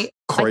Courtney.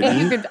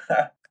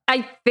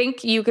 I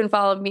think you can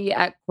follow me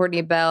at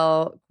Courtney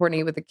Bell,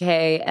 Courtney with a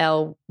K,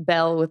 L,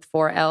 Bell with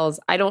 4 L's.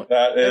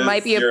 There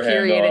might be a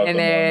period in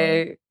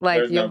it.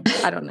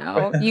 I don't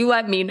know. You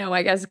let me know,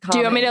 I guess. Do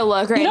you want me to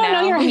look right now? You don't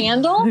know your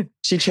handle?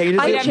 She changes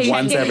it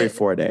once every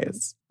 4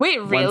 days.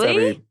 Wait,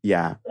 really?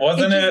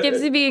 Wasn't it? Just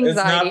gives me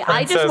anxiety.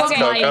 I just want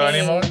my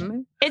name.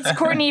 It's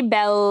Courtney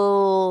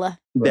Bell.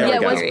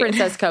 It was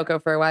Princess Coco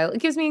for a while. It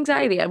gives me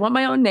anxiety. I want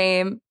my own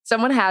name.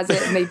 Someone has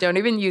it and they don't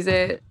even use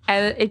it.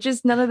 And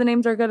none of the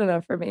names are good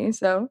enough for me.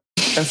 So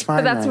that's fine.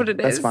 But that's what it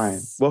is. That's fine.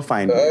 We'll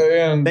find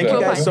it. Thank you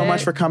guys so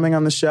much for coming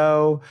on the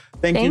show.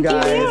 Thank you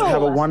guys.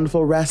 Have a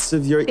wonderful rest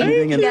of your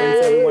evening. And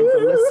thanks everyone for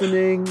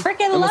listening.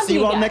 Freaking and love we'll see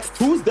you all next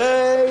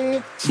Tuesday.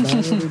 Bye,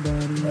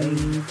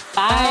 everybody.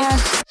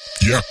 Bye.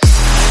 Yeah.